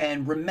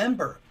 And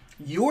remember,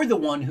 you're the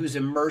one who's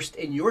immersed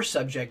in your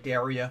subject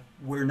area.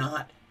 We're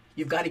not.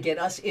 You've got to get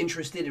us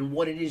interested in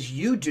what it is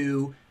you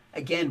do,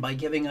 again, by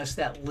giving us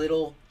that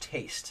little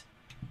taste.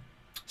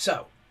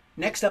 So,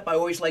 next up, I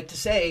always like to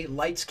say,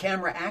 lights,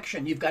 camera,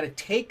 action. You've got to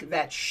take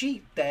that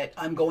sheet that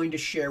I'm going to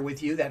share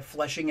with you, that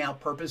fleshing out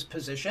purpose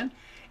position,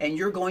 and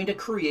you're going to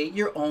create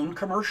your own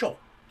commercial.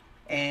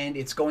 And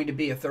it's going to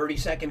be a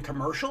 30-second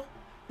commercial,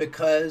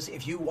 because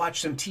if you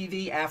watch some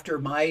TV after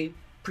my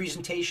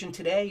presentation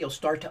today, you'll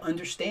start to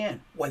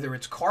understand whether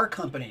it's car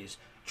companies,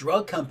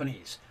 drug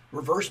companies,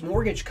 reverse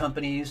mortgage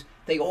companies,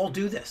 they all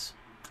do this.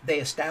 They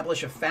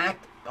establish a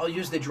fact. I'll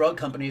use the drug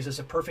companies as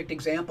a perfect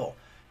example.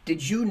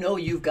 Did you know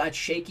you've got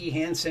shaky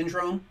hand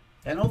syndrome?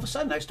 And all of a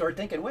sudden I start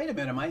thinking, wait a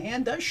minute, my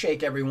hand does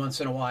shake every once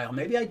in a while.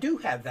 Maybe I do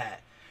have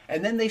that.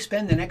 And then they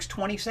spend the next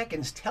 20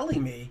 seconds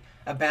telling me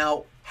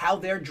about how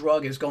their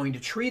drug is going to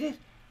treat it,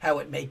 how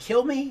it may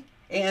kill me,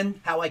 and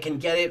how I can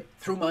get it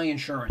through my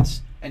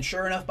insurance. And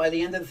sure enough, by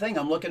the end of the thing,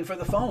 I'm looking for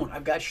the phone.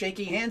 I've got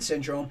shaky hand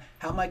syndrome.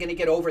 How am I going to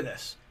get over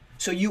this?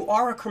 So you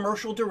are a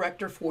commercial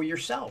director for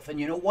yourself. And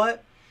you know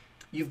what?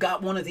 You've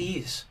got one of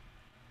these.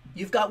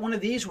 You've got one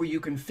of these where you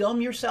can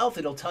film yourself.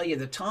 It'll tell you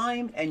the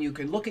time and you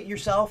can look at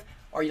yourself.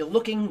 Are you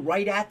looking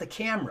right at the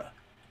camera?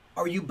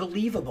 Are you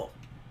believable?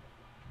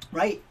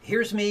 Right?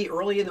 Here's me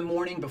early in the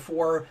morning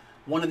before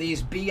one of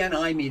these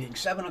BNI meetings,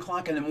 7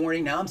 o'clock in the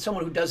morning. Now I'm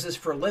someone who does this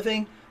for a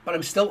living, but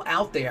I'm still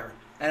out there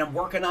and I'm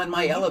working on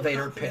my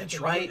elevator pitch,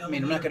 right? I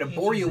mean, I'm not going to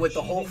bore you with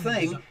the whole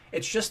thing.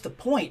 It's just the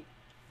point.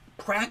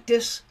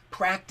 Practice,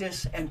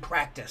 practice, and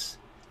practice.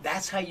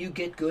 That's how you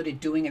get good at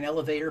doing an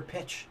elevator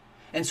pitch.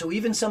 And so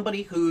even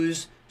somebody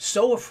who's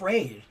so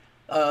afraid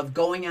of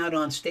going out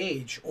on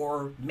stage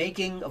or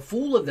making a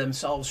fool of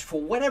themselves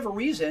for whatever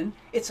reason,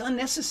 it's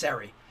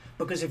unnecessary.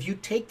 Because if you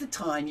take the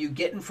time, you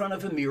get in front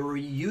of a mirror,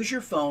 you use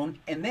your phone,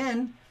 and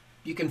then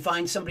you can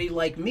find somebody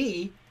like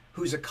me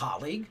who's a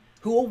colleague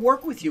who will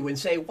work with you and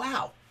say,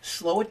 wow,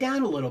 slow it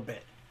down a little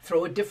bit.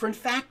 Throw a different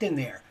fact in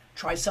there.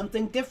 Try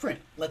something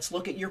different. Let's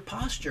look at your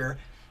posture.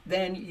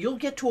 Then you'll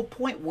get to a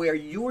point where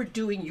you're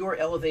doing your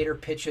elevator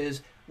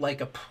pitches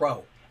like a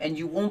pro. And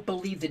you won't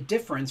believe the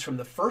difference from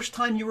the first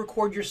time you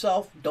record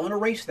yourself, don't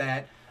erase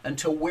that,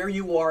 until where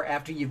you are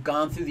after you've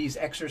gone through these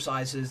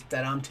exercises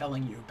that I'm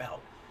telling you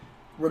about.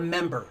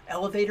 Remember,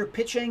 elevator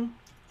pitching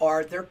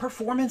are their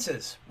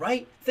performances,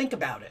 right? Think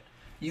about it.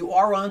 You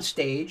are on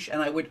stage,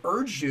 and I would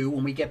urge you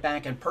when we get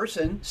back in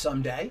person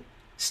someday,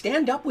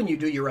 stand up when you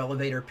do your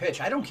elevator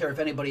pitch. I don't care if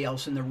anybody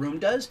else in the room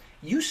does.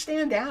 You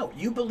stand out.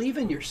 You believe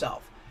in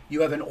yourself.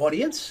 You have an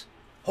audience.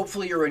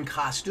 Hopefully you're in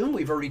costume.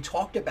 We've already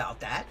talked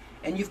about that.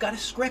 And you've got a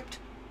script.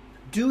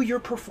 Do your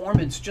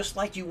performance just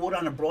like you would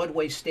on a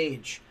Broadway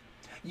stage.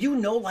 You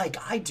know, like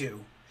I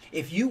do,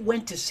 if you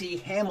went to see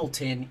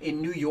Hamilton in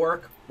New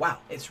York, wow,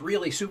 it's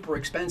really super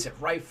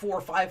expensive, right? $400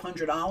 or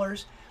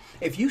 $500.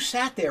 If you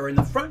sat there in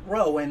the front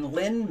row and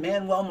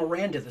Lin-Manuel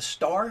Miranda, the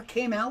star,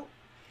 came out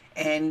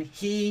and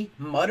he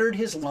muttered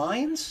his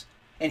lines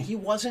and he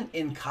wasn't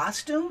in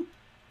costume,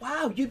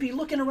 wow, you'd be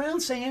looking around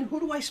saying, who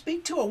do I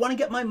speak to? I want to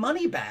get my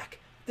money back.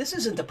 This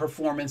isn't the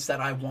performance that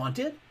I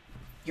wanted.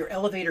 Your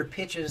elevator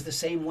pitch is the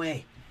same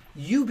way.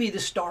 You be the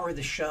star of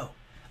the show.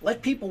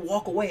 Let people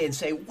walk away and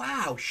say,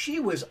 wow, she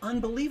was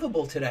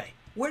unbelievable today.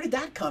 Where did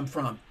that come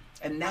from?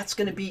 And that's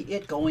going to be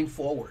it going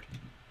forward.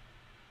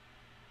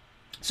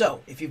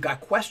 So if you've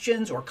got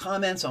questions or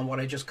comments on what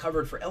I just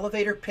covered for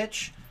elevator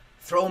pitch,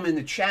 throw them in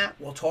the chat.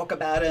 We'll talk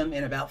about them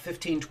in about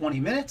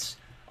 15-20 minutes.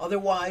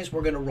 Otherwise,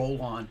 we're going to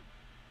roll on.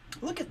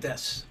 Look at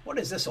this. What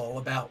is this all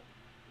about?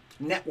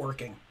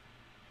 Networking.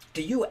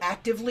 Do you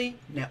actively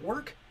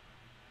network?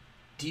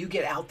 Do you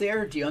get out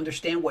there? Do you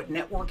understand what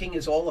networking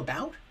is all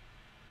about?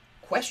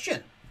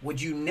 Question,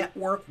 would you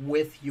network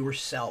with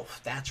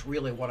yourself? That's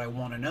really what I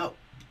want to know.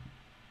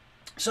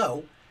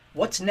 So,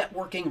 what's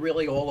networking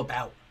really all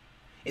about?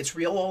 It's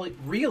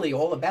really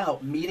all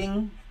about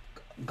meeting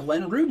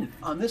Glenn Rudin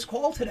on this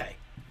call today.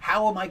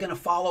 How am I going to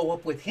follow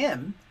up with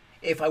him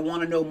if I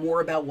want to know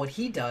more about what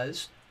he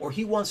does or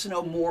he wants to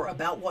know more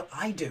about what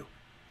I do?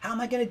 How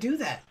am I going to do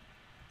that?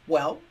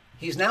 Well,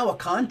 he's now a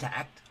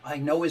contact. I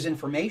know his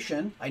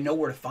information. I know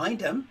where to find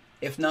him.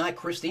 If not,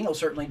 Christine will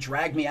certainly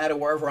drag me out of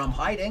wherever I'm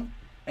hiding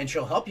and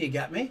she'll help you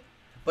get me.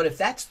 But if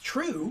that's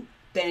true,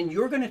 then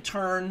you're going to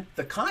turn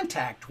the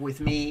contact with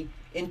me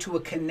into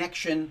a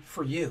connection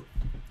for you.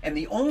 And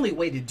the only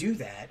way to do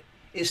that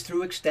is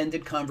through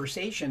extended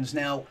conversations.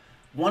 Now,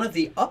 one of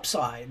the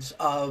upsides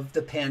of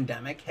the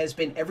pandemic has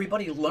been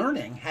everybody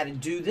learning how to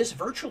do this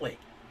virtually,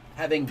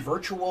 having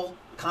virtual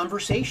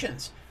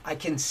conversations. I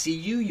can see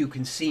you, you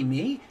can see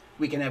me,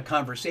 we can have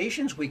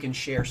conversations, we can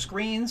share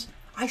screens.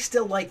 I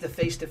still like the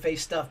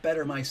face-to-face stuff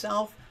better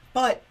myself,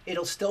 but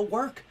it'll still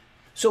work.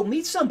 So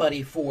meet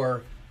somebody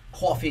for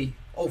coffee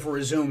over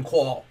a Zoom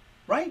call,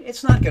 right?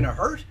 It's not going to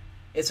hurt.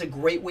 It's a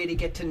great way to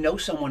get to know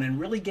someone and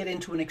really get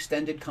into an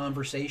extended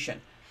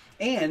conversation.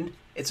 And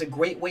it's a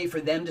great way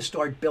for them to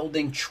start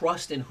building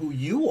trust in who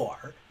you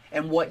are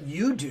and what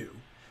you do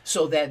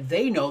so that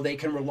they know they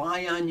can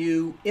rely on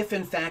you if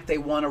in fact they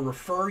want to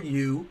refer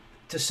you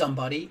to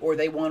somebody or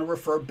they want to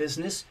refer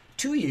business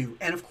to you.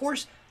 And of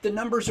course, the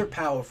numbers are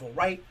powerful,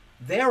 right?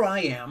 There I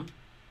am.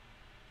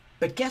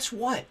 But guess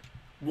what?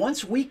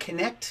 Once we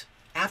connect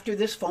after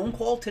this phone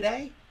call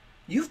today,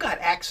 you've got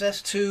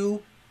access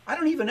to, I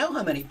don't even know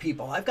how many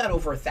people. I've got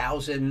over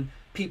 1,000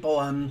 people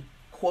I'm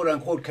quote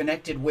unquote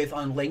connected with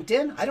on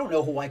LinkedIn. I don't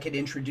know who I could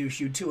introduce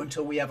you to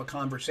until we have a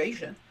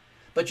conversation.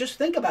 But just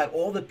think about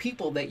all the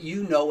people that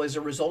you know as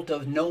a result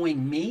of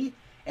knowing me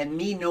and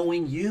me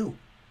knowing you.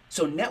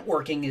 So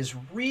networking is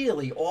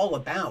really all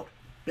about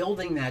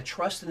building that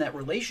trust and that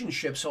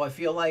relationship. So I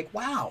feel like,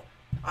 wow,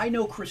 I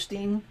know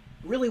Christine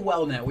really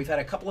well now. We've had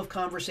a couple of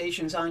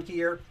conversations on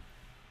here.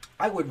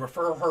 I would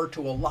refer her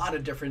to a lot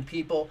of different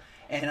people,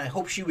 and I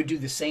hope she would do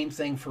the same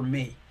thing for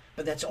me.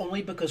 But that's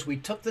only because we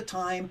took the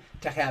time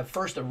to have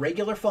first a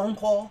regular phone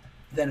call,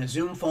 then a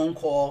Zoom phone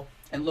call,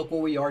 and look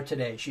where we are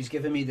today. She's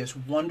given me this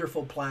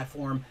wonderful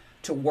platform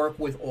to work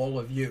with all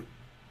of you.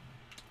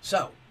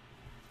 So,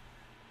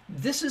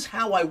 this is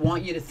how I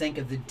want you to think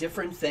of the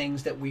different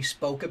things that we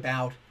spoke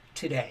about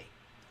today.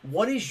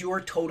 What is your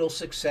total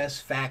success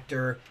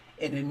factor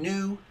in a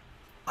new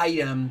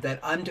item that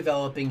I'm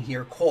developing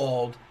here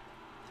called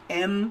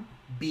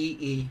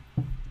MBE?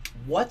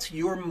 What's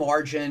your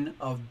margin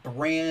of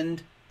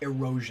brand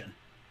erosion?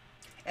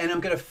 And I'm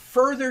going to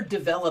further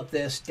develop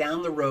this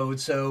down the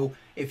road. So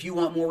if you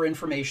want more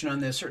information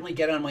on this, certainly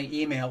get on my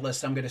email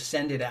list. I'm going to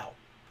send it out.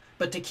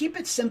 But to keep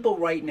it simple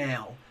right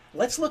now,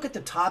 let's look at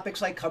the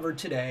topics I covered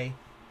today: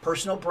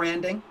 personal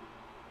branding,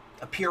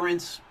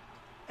 appearance,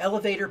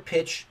 elevator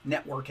pitch,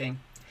 networking.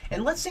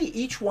 And let's say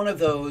each one of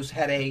those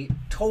had a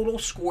total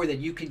score that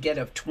you could get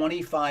of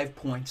 25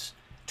 points.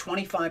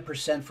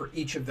 25% for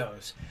each of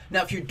those.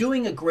 Now, if you're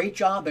doing a great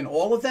job in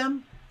all of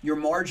them, your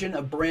margin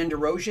of brand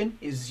erosion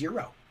is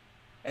 0.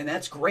 And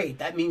that's great.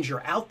 That means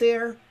you're out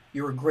there,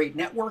 you're a great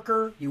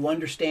networker, you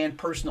understand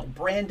personal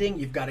branding,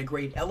 you've got a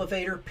great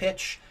elevator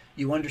pitch,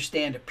 you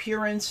understand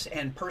appearance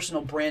and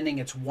personal branding.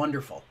 It's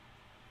wonderful,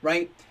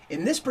 right?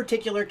 In this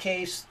particular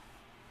case,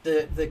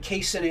 the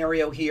case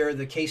scenario here,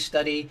 the case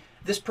study,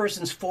 this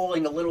person's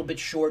falling a little bit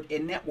short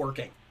in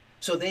networking.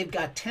 So they've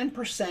got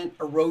 10%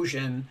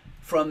 erosion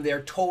from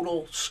their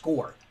total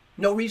score.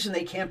 No reason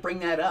they can't bring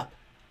that up.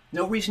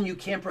 No reason you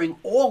can't bring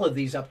all of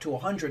these up to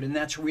 100, and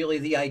that's really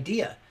the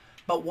idea.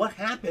 But what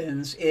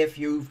happens if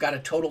you've got a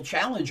total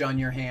challenge on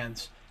your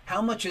hands?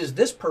 How much is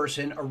this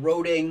person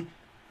eroding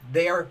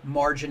their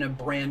margin of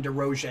brand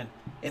erosion?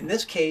 In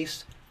this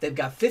case, they've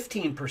got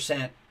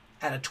 15%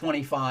 out of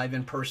 25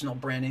 in personal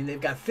branding.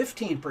 They've got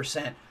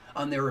 15%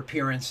 on their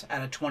appearance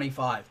out of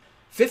 25,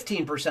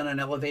 15% on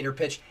elevator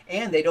pitch,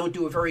 and they don't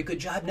do a very good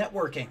job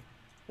networking.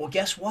 Well,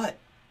 guess what?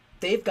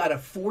 They've got a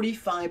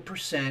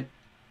 45%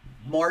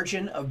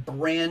 margin of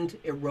brand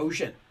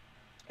erosion.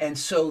 And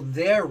so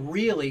they're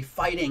really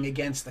fighting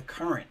against the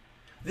current.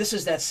 This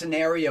is that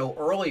scenario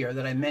earlier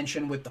that I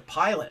mentioned with the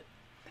pilot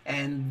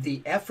and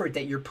the effort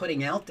that you're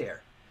putting out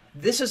there.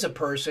 This is a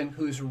person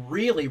who's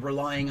really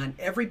relying on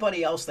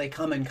everybody else they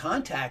come in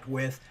contact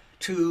with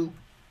to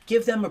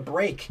give them a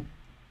break,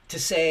 to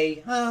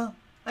say,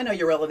 I know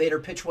your elevator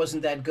pitch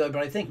wasn't that good,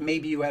 but I think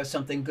maybe you have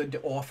something good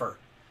to offer.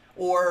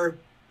 Or,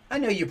 I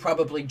know you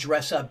probably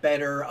dress up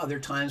better other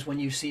times when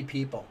you see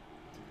people.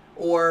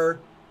 Or,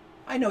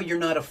 I know you're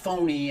not a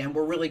phony and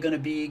we're really going to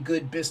be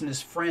good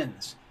business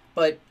friends.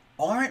 But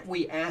aren't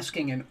we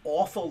asking an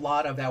awful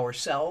lot of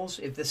ourselves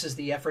if this is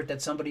the effort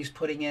that somebody's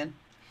putting in?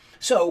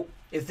 So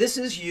if this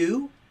is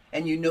you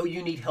and you know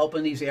you need help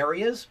in these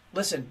areas,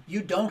 listen,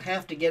 you don't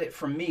have to get it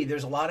from me.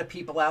 There's a lot of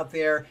people out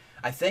there,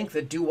 I think,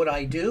 that do what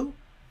I do.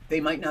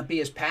 They might not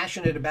be as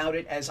passionate about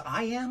it as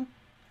I am,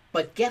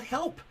 but get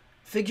help.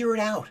 Figure it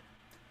out.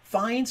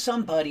 Find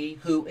somebody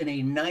who in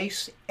a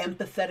nice,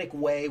 empathetic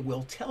way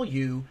will tell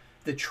you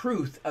the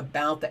truth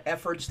about the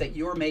efforts that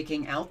you're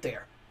making out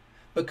there.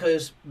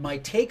 Because my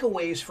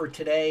takeaways for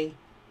today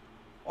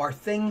are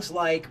things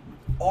like,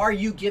 are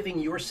you giving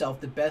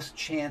yourself the best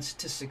chance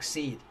to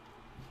succeed?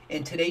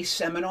 In today's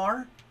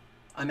seminar,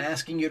 I'm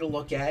asking you to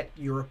look at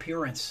your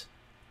appearance,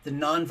 the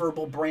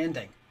nonverbal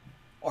branding.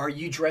 Are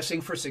you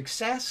dressing for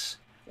success,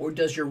 or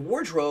does your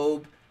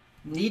wardrobe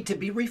need to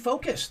be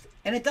refocused?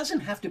 And it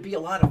doesn't have to be a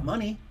lot of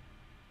money.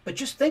 But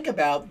just think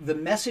about the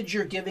message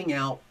you're giving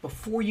out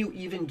before you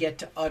even get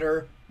to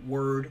utter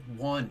word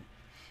 1.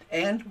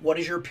 And what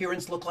does your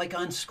appearance look like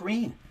on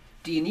screen?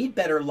 Do you need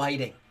better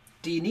lighting?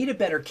 Do you need a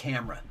better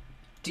camera?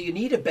 Do you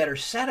need a better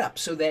setup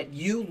so that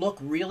you look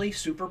really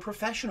super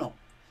professional?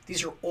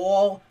 These are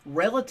all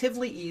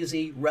relatively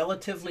easy,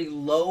 relatively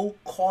low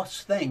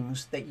cost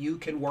things that you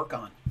can work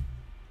on.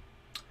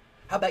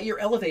 How about your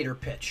elevator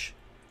pitch?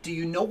 Do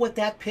you know what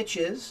that pitch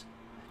is?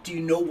 Do you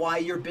know why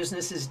your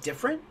business is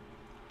different?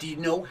 Do you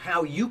know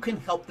how you can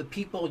help the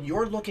people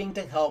you're looking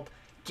to help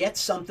get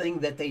something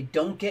that they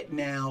don't get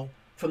now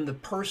from the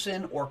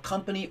person or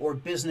company or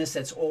business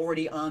that's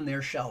already on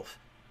their shelf?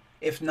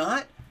 If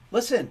not,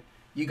 listen,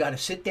 you got to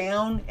sit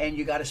down and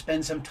you got to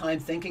spend some time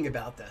thinking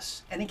about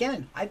this. And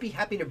again, I'd be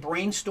happy to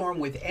brainstorm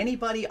with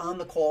anybody on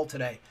the call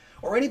today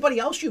or anybody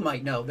else you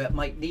might know that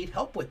might need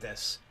help with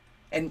this.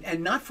 And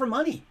not for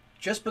money,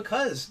 just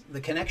because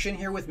the connection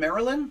here with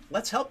Marilyn,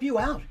 let's help you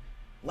out.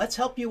 Let's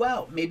help you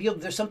out. Maybe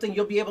there's something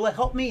you'll be able to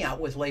help me out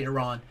with later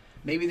on.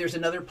 Maybe there's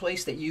another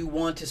place that you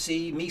want to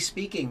see me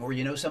speaking, or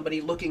you know somebody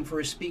looking for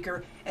a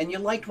speaker and you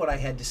liked what I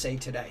had to say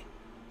today.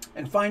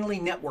 And finally,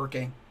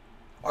 networking.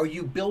 Are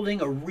you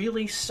building a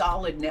really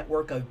solid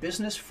network of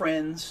business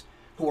friends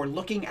who are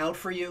looking out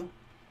for you?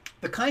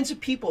 The kinds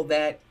of people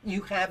that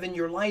you have in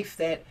your life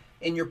that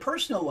in your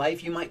personal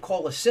life you might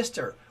call a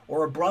sister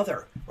or a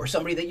brother or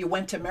somebody that you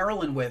went to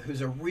Maryland with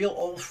who's a real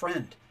old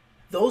friend.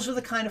 Those are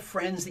the kind of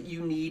friends that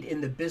you need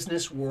in the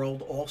business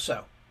world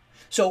also.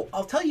 So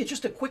I'll tell you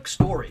just a quick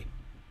story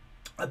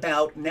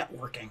about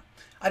networking.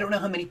 I don't know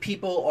how many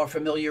people are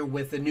familiar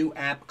with the new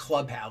app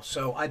Clubhouse,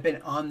 so I've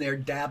been on there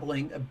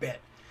dabbling a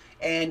bit.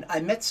 And I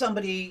met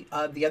somebody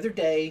the other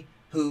day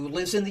who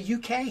lives in the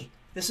UK.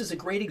 This is a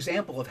great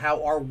example of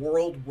how our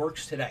world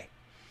works today.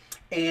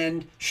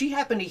 And she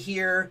happened to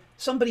hear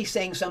somebody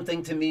saying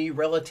something to me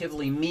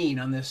relatively mean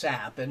on this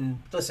app.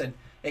 And listen,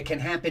 it can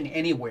happen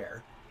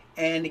anywhere.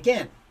 And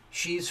again,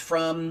 she's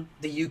from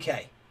the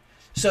UK.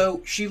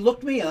 So she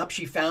looked me up,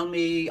 she found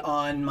me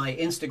on my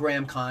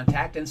Instagram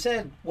contact and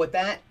said, what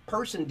that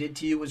person did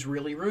to you was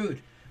really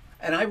rude.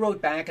 And I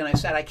wrote back and I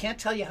said, I can't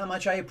tell you how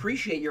much I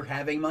appreciate your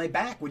having my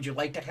back. Would you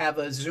like to have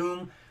a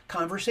Zoom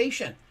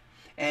conversation?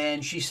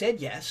 And she said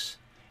yes.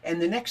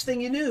 And the next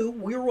thing you knew,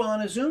 we were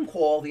on a Zoom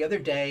call the other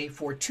day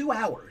for 2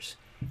 hours.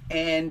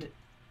 And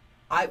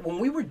when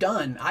we were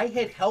done, I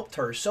had helped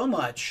her so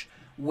much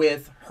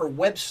with her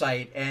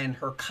website and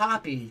her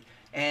copy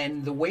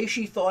and the way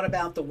she thought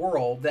about the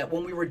world that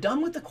when we were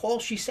done with the call,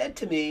 she said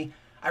to me,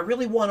 I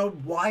really want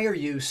to wire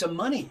you some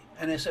money.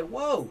 And I said,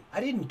 whoa, I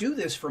didn't do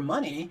this for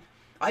money.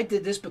 I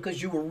did this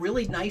because you were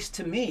really nice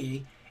to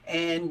me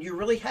and you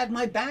really had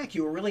my back.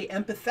 You were really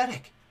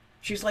empathetic.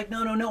 She's like,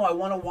 no, no, no, I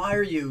want to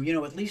wire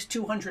you, at least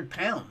 200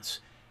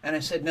 pounds. And I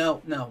said,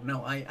 no, no,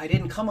 no, I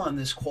didn't come on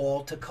this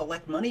call to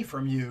collect money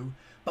from you.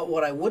 But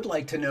what I would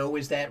like to know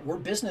is that we're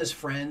business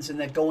friends and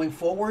that going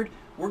forward,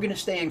 we're going to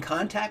stay in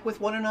contact with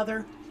one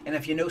another. And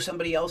if you know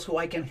somebody else who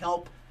I can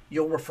help,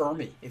 you'll refer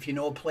me. If you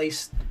know a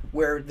place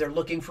where they're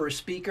looking for a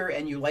speaker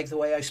and you like the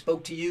way I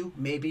spoke to you,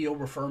 maybe you'll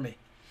refer me.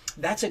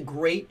 That's a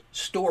great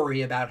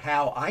story about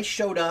how I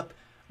showed up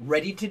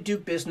ready to do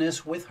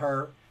business with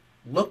her,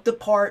 looked the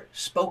part,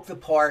 spoke the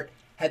part,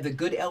 had the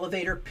good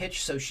elevator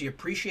pitch so she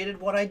appreciated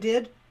what I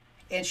did,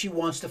 and she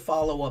wants to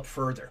follow up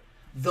further.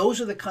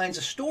 Those are the kinds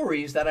of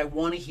stories that I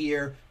want to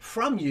hear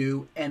from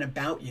you and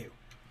about you.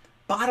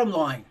 Bottom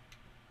line,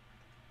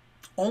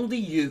 only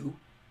you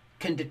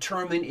can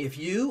determine if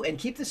you, and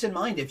keep this in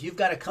mind, if you've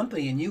got a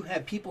company and you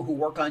have people who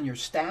work on your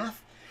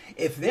staff,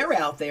 if they're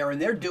out there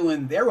and they're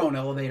doing their own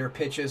elevator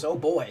pitches, oh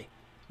boy,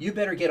 you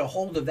better get a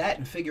hold of that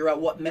and figure out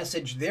what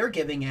message they're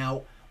giving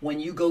out when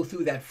you go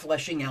through that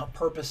fleshing out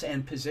purpose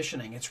and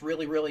positioning. It's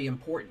really, really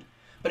important.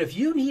 But if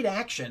you need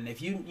action,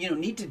 if you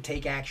need to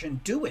take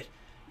action, do it.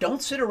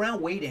 Don't sit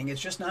around waiting.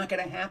 It's just not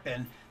going to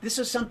happen. This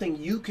is something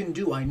you can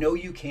do. I know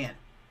you can.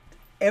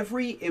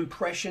 Every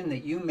impression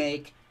that you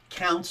make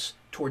counts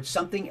towards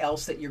something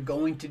else that you're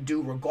going to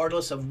do,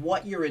 regardless of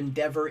what your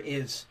endeavor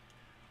is.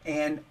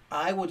 And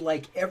I would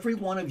like every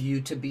one of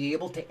you to be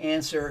able to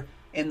answer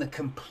in the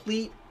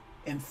complete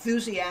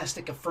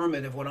enthusiastic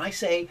affirmative. When I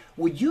say,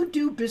 would you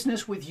do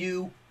business with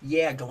you?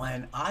 Yeah,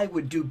 Glenn, I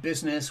would do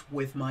business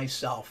with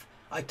myself.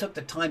 I took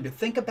the time to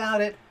think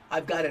about it.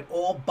 I've got it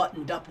all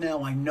buttoned up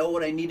now. I know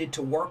what I needed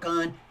to work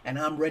on and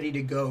I'm ready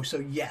to go. So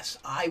yes,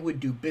 I would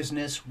do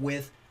business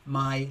with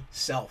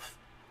myself.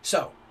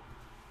 So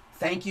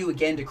thank you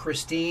again to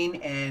Christine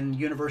and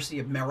University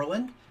of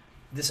Maryland.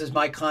 This is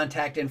my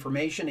contact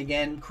information.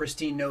 Again,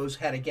 Christine knows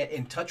how to get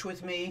in touch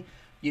with me.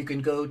 You can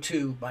go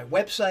to my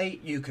website.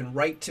 You can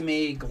write to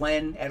me,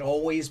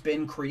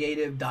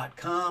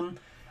 glenn@alwaysbeencreative.com.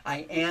 I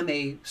am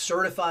a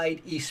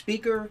certified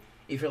e-speaker.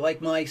 If you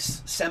like my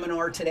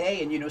seminar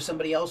today and you know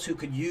somebody else who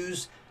could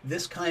use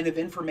this kind of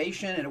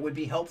information and it would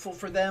be helpful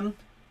for them,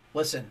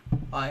 listen,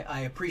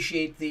 I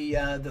appreciate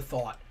the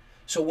thought.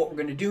 So what we're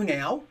going to do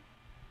now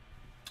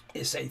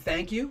is say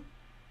thank you.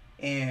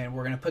 And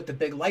we're going to put the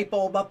big light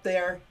bulb up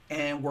there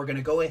and we're going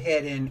to go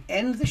ahead and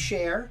end the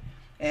share.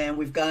 And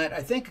we've got,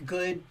 I think, a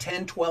good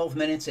 10, 12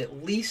 minutes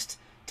at least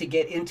to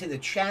get into the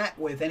chat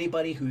with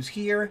anybody who's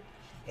here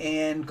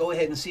and go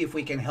ahead and see if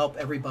we can help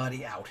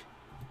everybody out.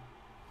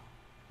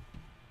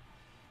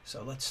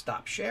 So let's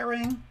stop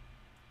sharing.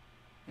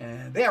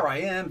 And there I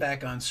am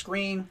back on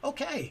screen.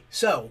 Okay,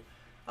 so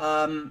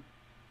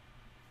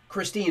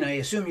Christine, I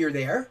assume you're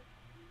there.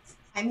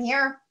 I'm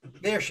here.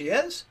 There she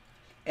is.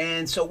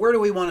 And so where do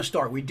we want to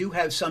start? We do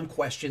have some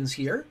questions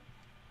here.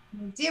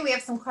 We do. We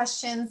have some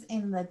questions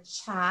in the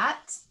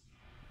chat.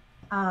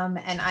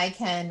 And I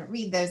can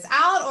read those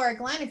out, or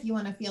Glenn, if you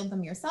want to field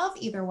them yourself,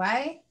 either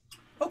way.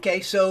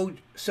 Okay, so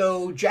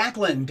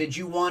Jacqueline, did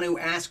you want to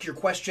ask your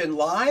question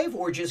live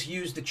or just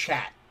use the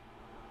chat?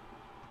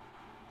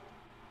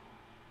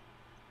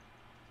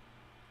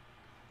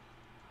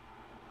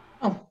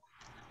 Oh,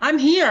 I'm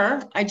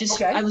here.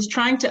 Okay. I was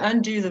trying to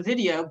undo the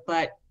video,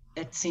 but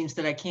it seems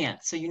that I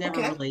can't. So you never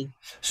really.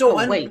 So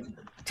wait.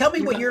 Tell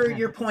me what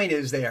your point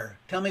is there.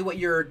 Tell me what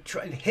you're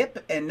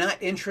hip and not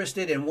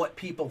interested in what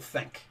people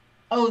think.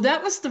 Oh,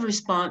 that was the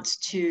response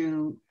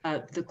to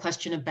the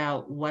question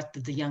about what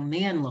did the young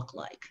man look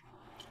like.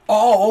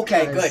 Oh,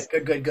 okay,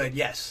 good.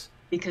 Yes.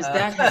 Because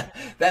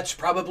that's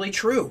probably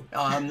true.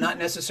 Not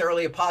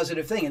necessarily a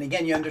positive thing. And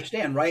again, you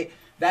understand, right?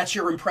 That's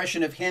your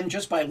impression of him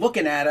just by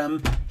looking at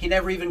him. He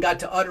never even got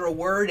to utter a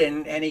word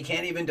and he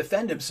can't even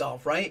defend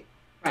himself, right?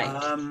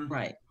 Right.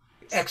 Right.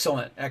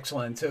 Excellent.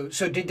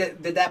 So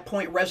did that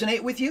point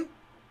resonate with you?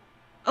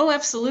 Oh,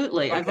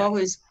 absolutely. Okay.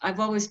 I've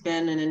always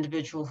been an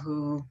individual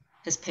who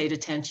has paid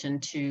attention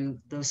to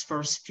those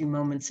first few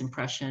moments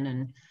impression,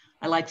 and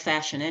I like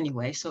fashion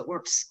anyway, so it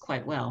works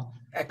quite well.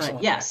 Excellent.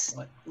 But yes.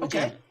 Excellent.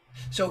 Okay.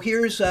 So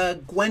here's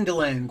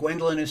Gwendolyn.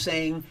 Gwendolyn is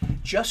saying,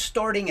 just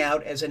starting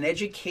out as an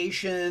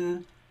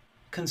education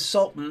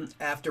consultant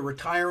after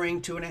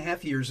retiring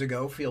 2.5 years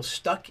ago, feels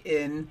stuck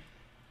in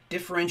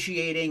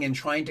differentiating and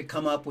trying to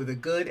come up with a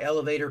good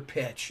elevator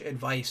pitch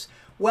advice.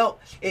 Well,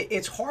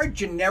 it's hard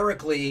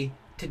generically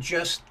to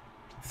just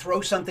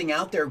throw something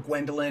out there,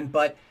 Gwendolyn,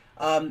 but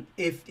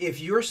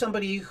if you're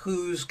somebody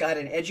who's got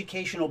an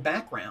educational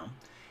background,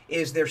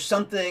 is there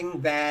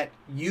something that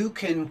you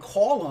can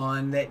call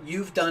on that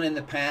you've done in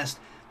the past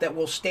that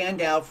will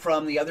stand out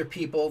from the other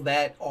people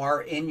that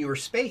are in your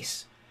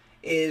space?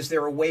 Is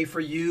there a way for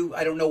you,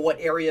 I don't know what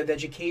area of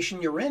education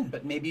you're in,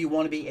 but maybe you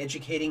want to be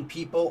educating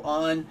people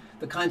on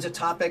the kinds of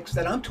topics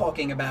that I'm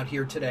talking about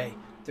here today.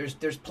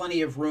 There's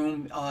plenty of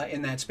room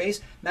in that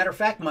space. Matter of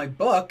fact, my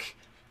book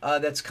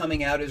that's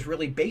coming out is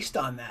really based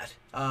on that.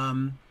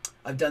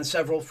 I've done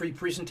several free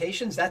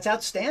presentations. That's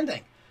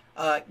outstanding.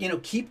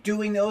 Keep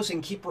doing those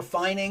and keep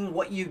refining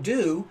what you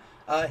do.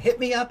 Hit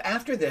me up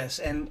after this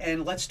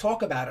and let's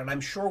talk about it.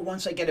 I'm sure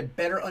once I get a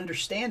better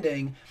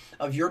understanding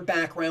of your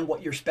background,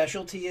 what your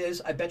specialty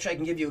is, I bet you I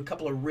can give you a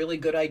couple of really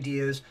good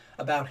ideas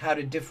about how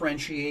to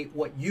differentiate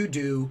what you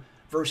do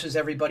versus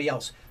everybody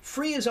else.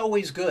 Free is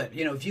always good.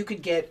 If you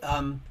could get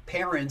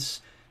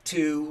parents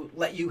to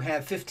let you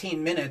have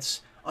 15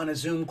 minutes on a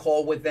Zoom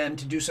call with them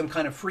to do some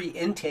kind of free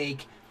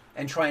intake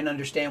and try and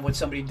understand what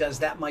somebody does,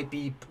 that might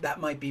be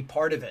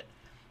part of it.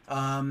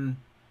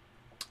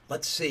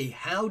 Let's see.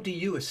 How do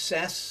you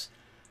assess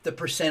the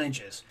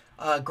percentages?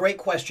 Great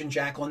question,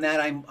 Jacqueline. That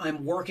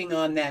I'm working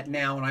on that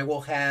now, and I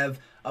will have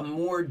a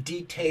more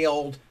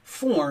detailed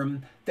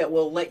form that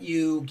will let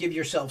you give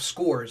yourself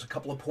scores, a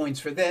couple of points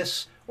for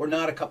this or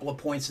not a couple of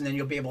points, and then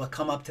you'll be able to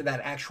come up to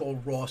that actual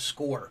raw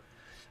score.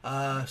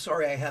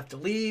 Sorry I have to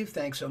leave.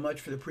 Thanks so much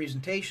for the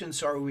presentation.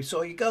 Sorry we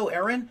saw you go,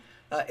 Erin.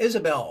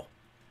 Isabel,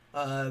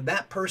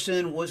 that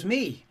person was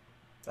me.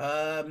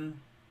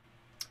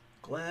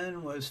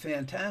 Glenn was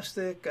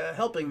fantastic,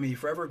 helping me.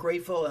 Forever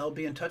grateful. I'll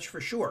be in touch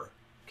for sure.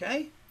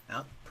 Okay,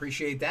 I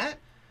appreciate that.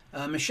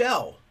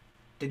 Michelle,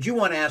 did you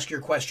want to ask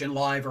your question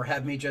live or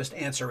have me just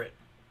answer it?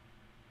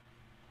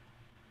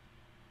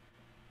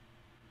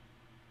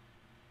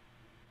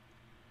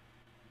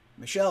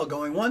 Michelle,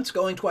 going once,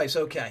 going twice.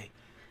 Okay.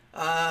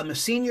 I'm a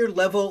senior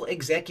level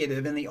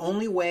executive, and the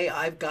only way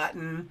I've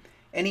gotten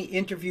any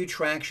interview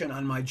traction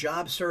on my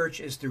job search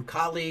is through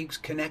colleagues,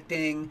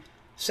 connecting,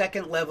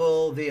 second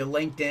level via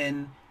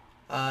LinkedIn.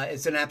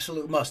 It's an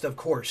absolute must, of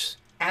course.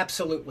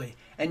 Absolutely.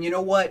 And you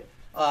know what?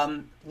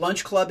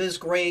 Lunch Club is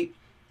great.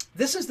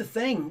 This is the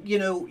thing,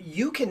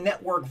 you can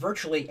network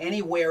virtually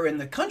anywhere in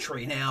the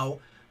country now.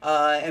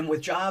 And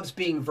with jobs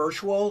being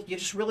virtual, you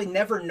just really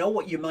never know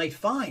what you might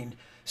find.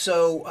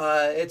 So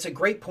it's a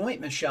great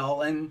point,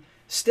 Michelle. And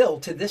still,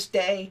 to this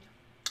day,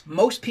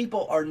 most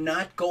people are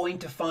not going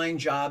to find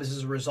jobs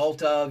as a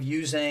result of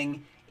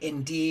using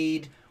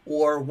Indeed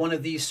or one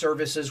of these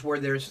services where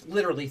there's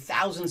literally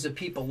thousands of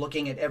people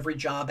looking at every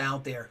job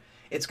out there.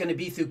 It's going to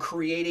be through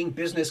creating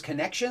business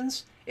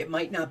connections. It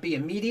might not be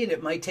immediate.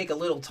 It might take a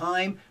little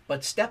time,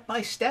 but step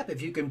by step,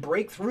 if you can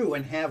break through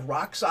and have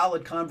rock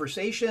solid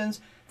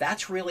conversations,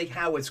 that's really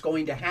how it's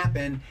going to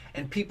happen.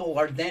 And people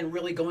are then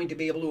really going to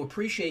be able to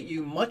appreciate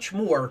you much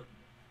more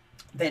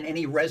than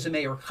any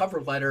resume or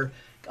cover letter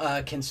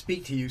can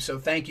speak to you. So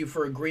thank you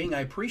for agreeing.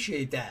 I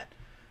appreciate that.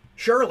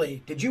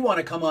 Shirley, did you want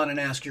to come on and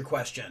ask your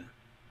question?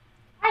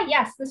 Hi,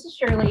 yes, this is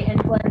Shirley,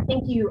 and Glenn,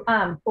 thank you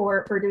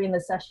for doing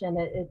this session.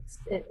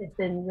 It's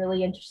been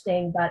really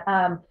interesting, but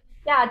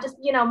yeah, just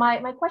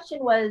my question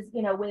was,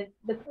 with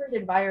the current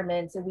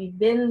environment, so we've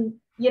been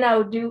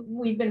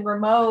we've been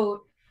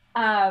remote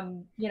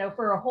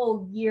for a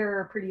whole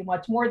year, pretty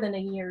much more than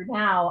a year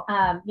now.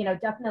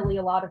 Definitely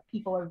a lot of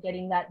people are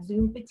getting that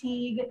Zoom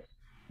fatigue,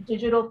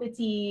 digital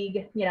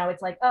fatigue.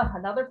 It's like, oh,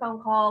 another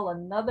phone call,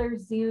 another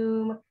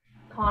Zoom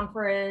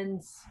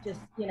conference, just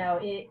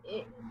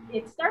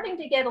it's starting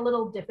to get a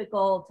little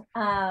difficult,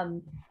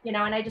 and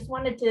I just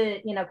wanted to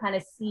kind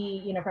of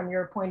see from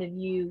your point of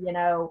view,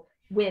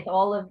 with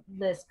all of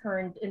this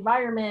current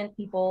environment,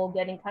 people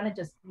getting kind of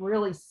just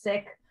really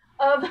sick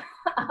of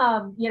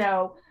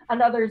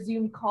another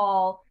Zoom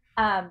call,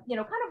 kind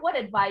of what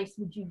advice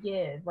would you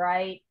give,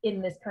 right,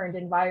 in this current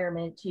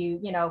environment to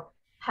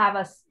have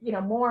us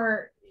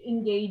more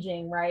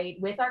engaging, right,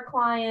 with our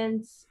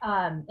clients,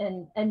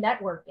 and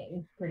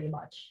networking, pretty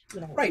much.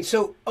 Right.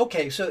 So,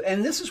 okay. So,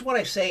 and this is what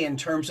I say in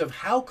terms of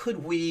how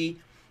could we,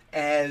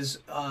 as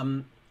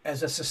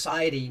a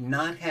society,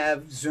 not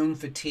have Zoom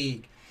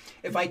fatigue.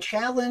 If I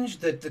challenge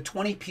the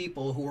 20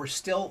 people who are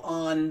still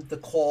on the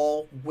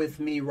call with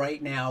me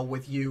right now,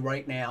 with you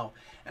right now,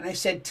 and I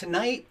said,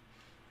 tonight,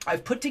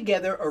 I've put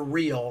together a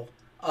reel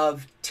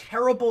of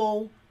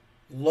terrible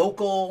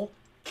local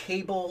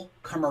cable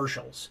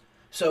commercials.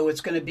 So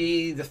it's going to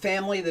be the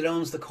family that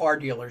owns the car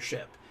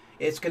dealership.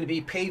 It's going to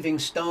be paving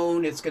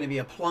stone. It's going to be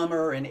a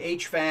plumber, an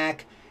HVAC.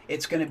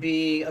 It's going to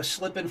be a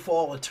slip and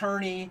fall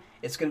attorney.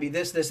 It's going to be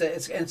this.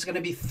 It's going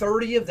to be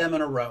 30 of them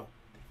in a row.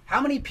 How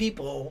many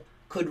people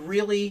could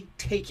really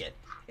take it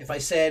if I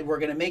said we're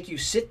going to make you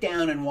sit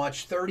down and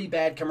watch 30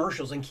 bad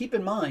commercials? And keep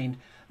in mind,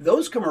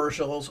 those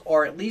commercials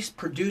are at least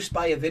produced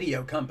by a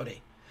video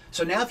company.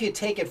 So now if you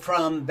take it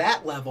from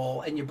that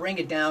level and you bring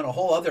it down a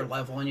whole other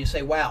level and you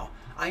say, wow,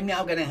 I'm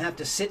now going to have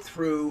to sit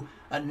through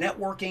a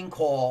networking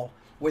call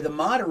where the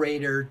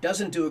moderator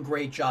doesn't do a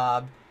great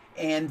job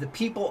and the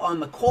people on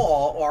the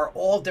call are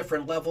all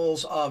different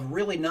levels of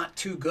really not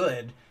too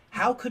good.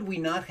 How could we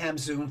not have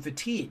Zoom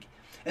fatigue?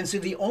 And so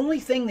the only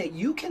thing that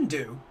you can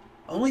do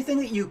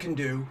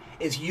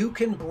is you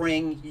can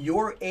bring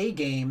your A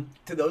game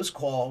to those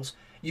calls.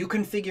 You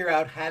can figure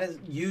out how to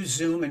use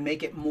Zoom and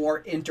make it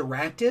more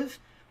interactive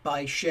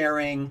by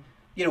sharing,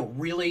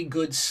 really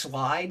good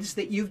slides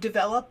that you've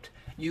developed.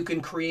 You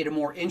can create a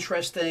more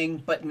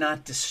interesting but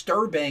not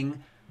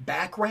disturbing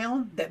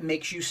background that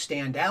makes you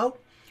stand out.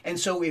 And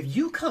so if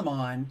you come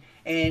on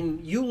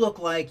and you look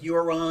like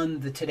you're on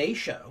the Today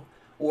Show,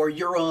 or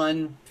you're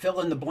on fill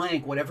in the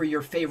blank, whatever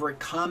your favorite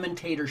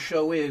commentator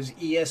show is,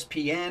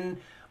 ESPN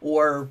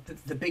or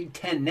the Big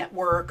Ten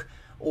Network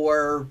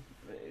or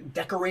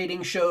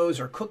decorating shows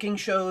or cooking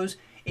shows,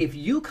 if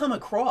you come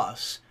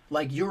across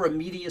like you're a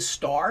media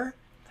star,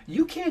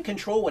 you can't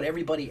control what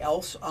everybody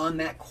else on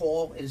that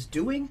call is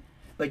doing,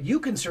 but you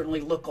can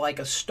certainly look like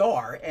a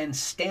star and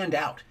stand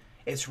out.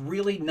 It's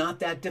really not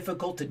that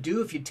difficult to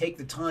do if you take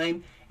the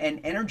time and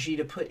energy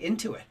to put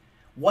into it.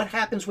 What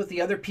happens with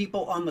the other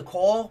people on the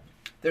call?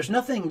 There's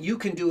nothing you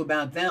can do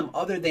about them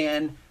other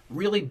than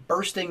really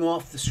bursting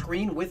off the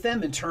screen with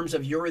them in terms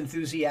of your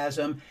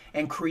enthusiasm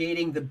and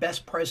creating the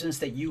best presence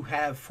that you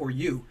have for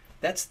you.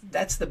 That's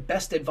the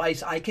best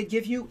advice I could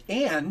give you.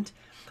 And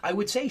I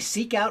would say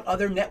seek out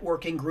other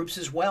networking groups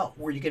as well,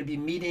 where you're going to be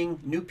meeting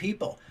new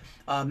people.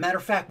 Matter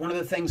of fact, one of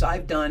the things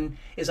I've done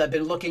is I've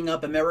been looking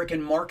up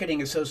American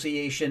Marketing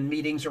Association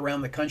meetings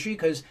around the country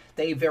because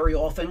they very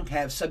often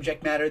have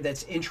subject matter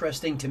that's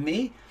interesting to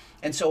me.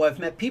 And so I've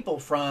met people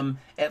from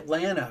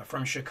Atlanta,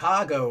 from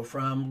Chicago,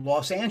 from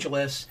Los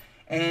Angeles,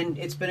 and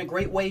it's been a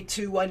great way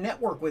to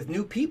network with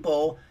new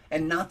people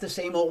and not the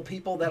same old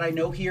people that I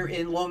know here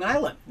in Long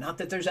Island. Not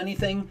that there's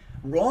anything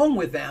wrong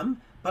with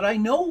them, but I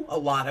know a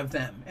lot of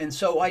them. And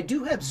so I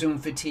do have Zoom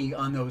fatigue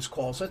on those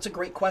calls. So that's a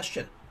great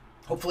question.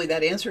 Hopefully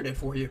that answered it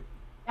for you.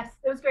 Yes,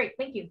 it was great.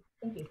 Thank you.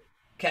 Thank you.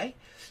 Okay.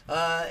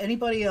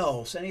 Anybody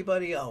else?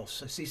 Anybody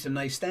else? I see some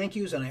nice thank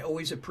yous, and I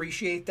always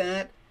appreciate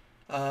that.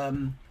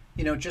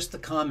 Just the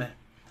comment.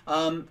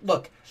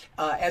 Look,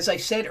 as I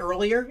said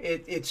earlier,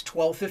 it's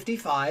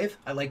 12:55.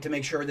 I like to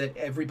make sure that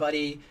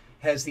everybody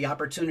has the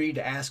opportunity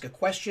to ask a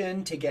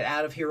question, to get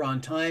out of here on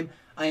time.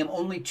 I am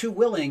only too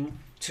willing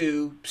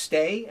to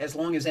stay as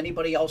long as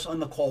anybody else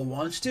on the call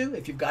wants to.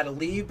 If you've got to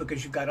leave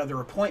because you've got other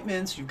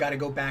appointments, you've got to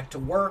go back to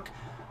work,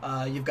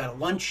 you've got a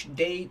lunch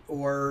date,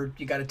 or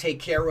you got to take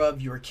care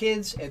of your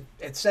kids,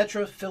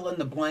 etc., fill in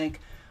the blank.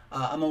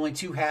 I'm only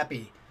too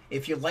happy.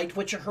 If you liked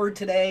what you heard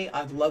today,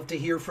 I'd love to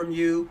hear from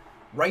you.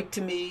 Write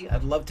to me.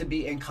 I'd love to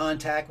be in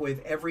contact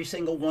with every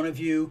single one of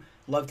you.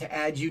 Love to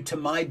add you to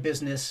my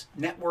business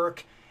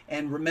network.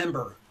 And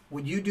remember,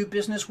 would you do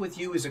business with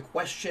you is a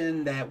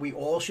question that we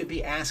all should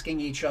be asking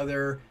each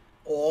other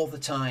all the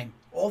time.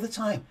 All the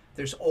time.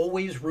 There's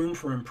always room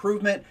for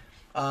improvement.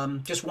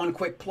 Just one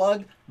quick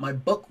plug. My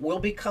book will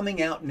be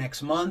coming out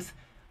next month,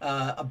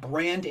 A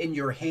Brand in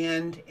Your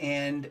Hand.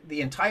 And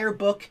the entire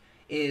book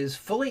is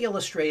fully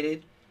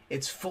illustrated.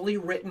 It's fully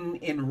written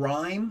in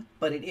rhyme,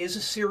 but it is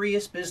a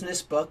serious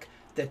business book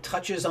that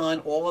touches on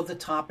all of the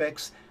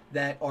topics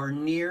that are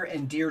near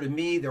and dear to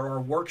me. There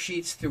are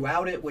worksheets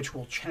throughout it which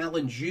will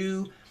challenge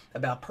you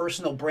about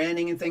personal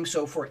branding and things.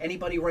 So for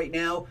anybody right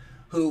now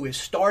who is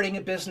starting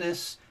a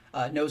business,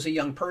 knows a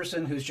young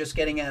person who's just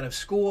getting out of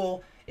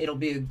school, it'll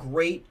be a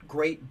great,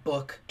 great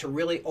book to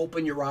really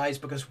open your eyes,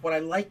 because what I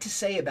like to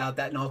say about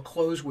that, and I'll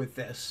close with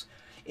this,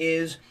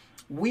 is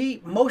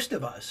most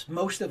of us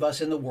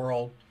in the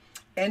world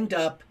end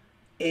up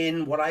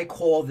in what I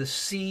call the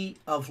sea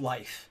of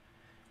life.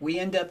 We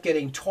end up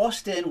getting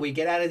tossed in. We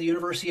get out of the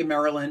University of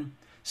Maryland.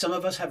 Some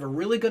of us have a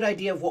really good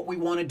idea of what we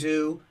want to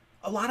do.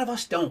 A lot of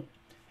us don't.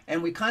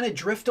 And we kind of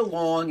drift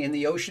along in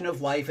the ocean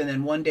of life, and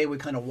then one day we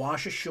kind of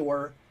wash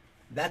ashore.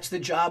 That's the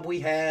job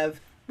we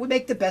have. We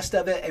make the best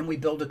of it, and we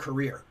build a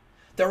career.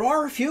 There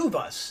are a few of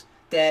us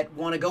that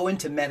want to go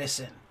into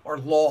medicine or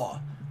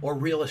law or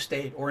real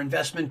estate or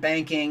investment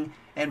banking,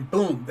 and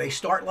boom, they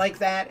start like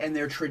that, and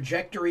their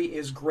trajectory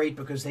is great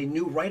because they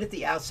knew right at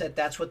the outset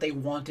that's what they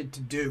wanted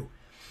to do.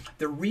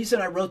 The reason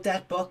I wrote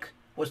that book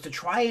was to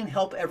try and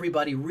help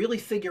everybody really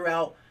figure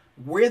out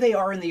where they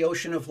are in the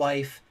ocean of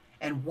life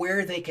and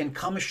where they can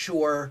come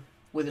ashore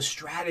with a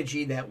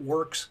strategy that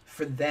works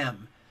for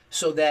them,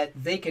 so that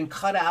they can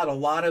cut out a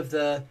lot of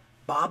the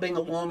bobbing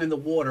along in the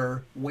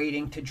water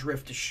waiting to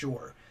drift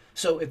ashore.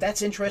 So if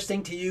that's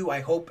interesting to you,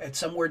 I hope at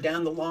somewhere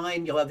down the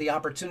line you'll have the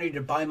opportunity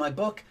to buy my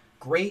book.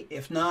 Great.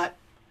 If not,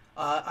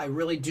 I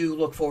really do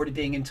look forward to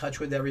being in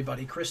touch with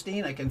everybody.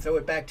 Christine, I can throw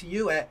it back to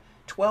you at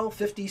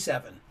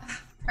 12:57.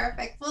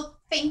 Perfect. Well,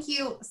 thank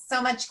you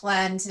so much,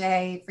 Glenn,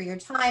 today for your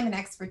time and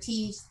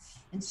expertise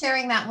and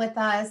sharing that with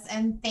us.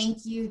 And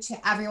thank you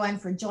to everyone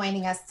for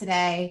joining us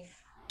today.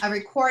 A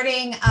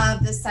recording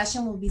of the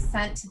session will be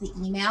sent to the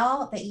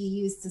email that you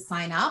used to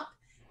sign up.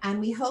 And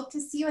we hope to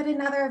see you at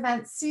another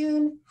event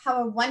soon. Have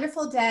a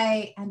wonderful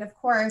day. And of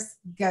course,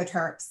 go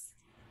Terps.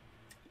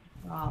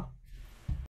 Well.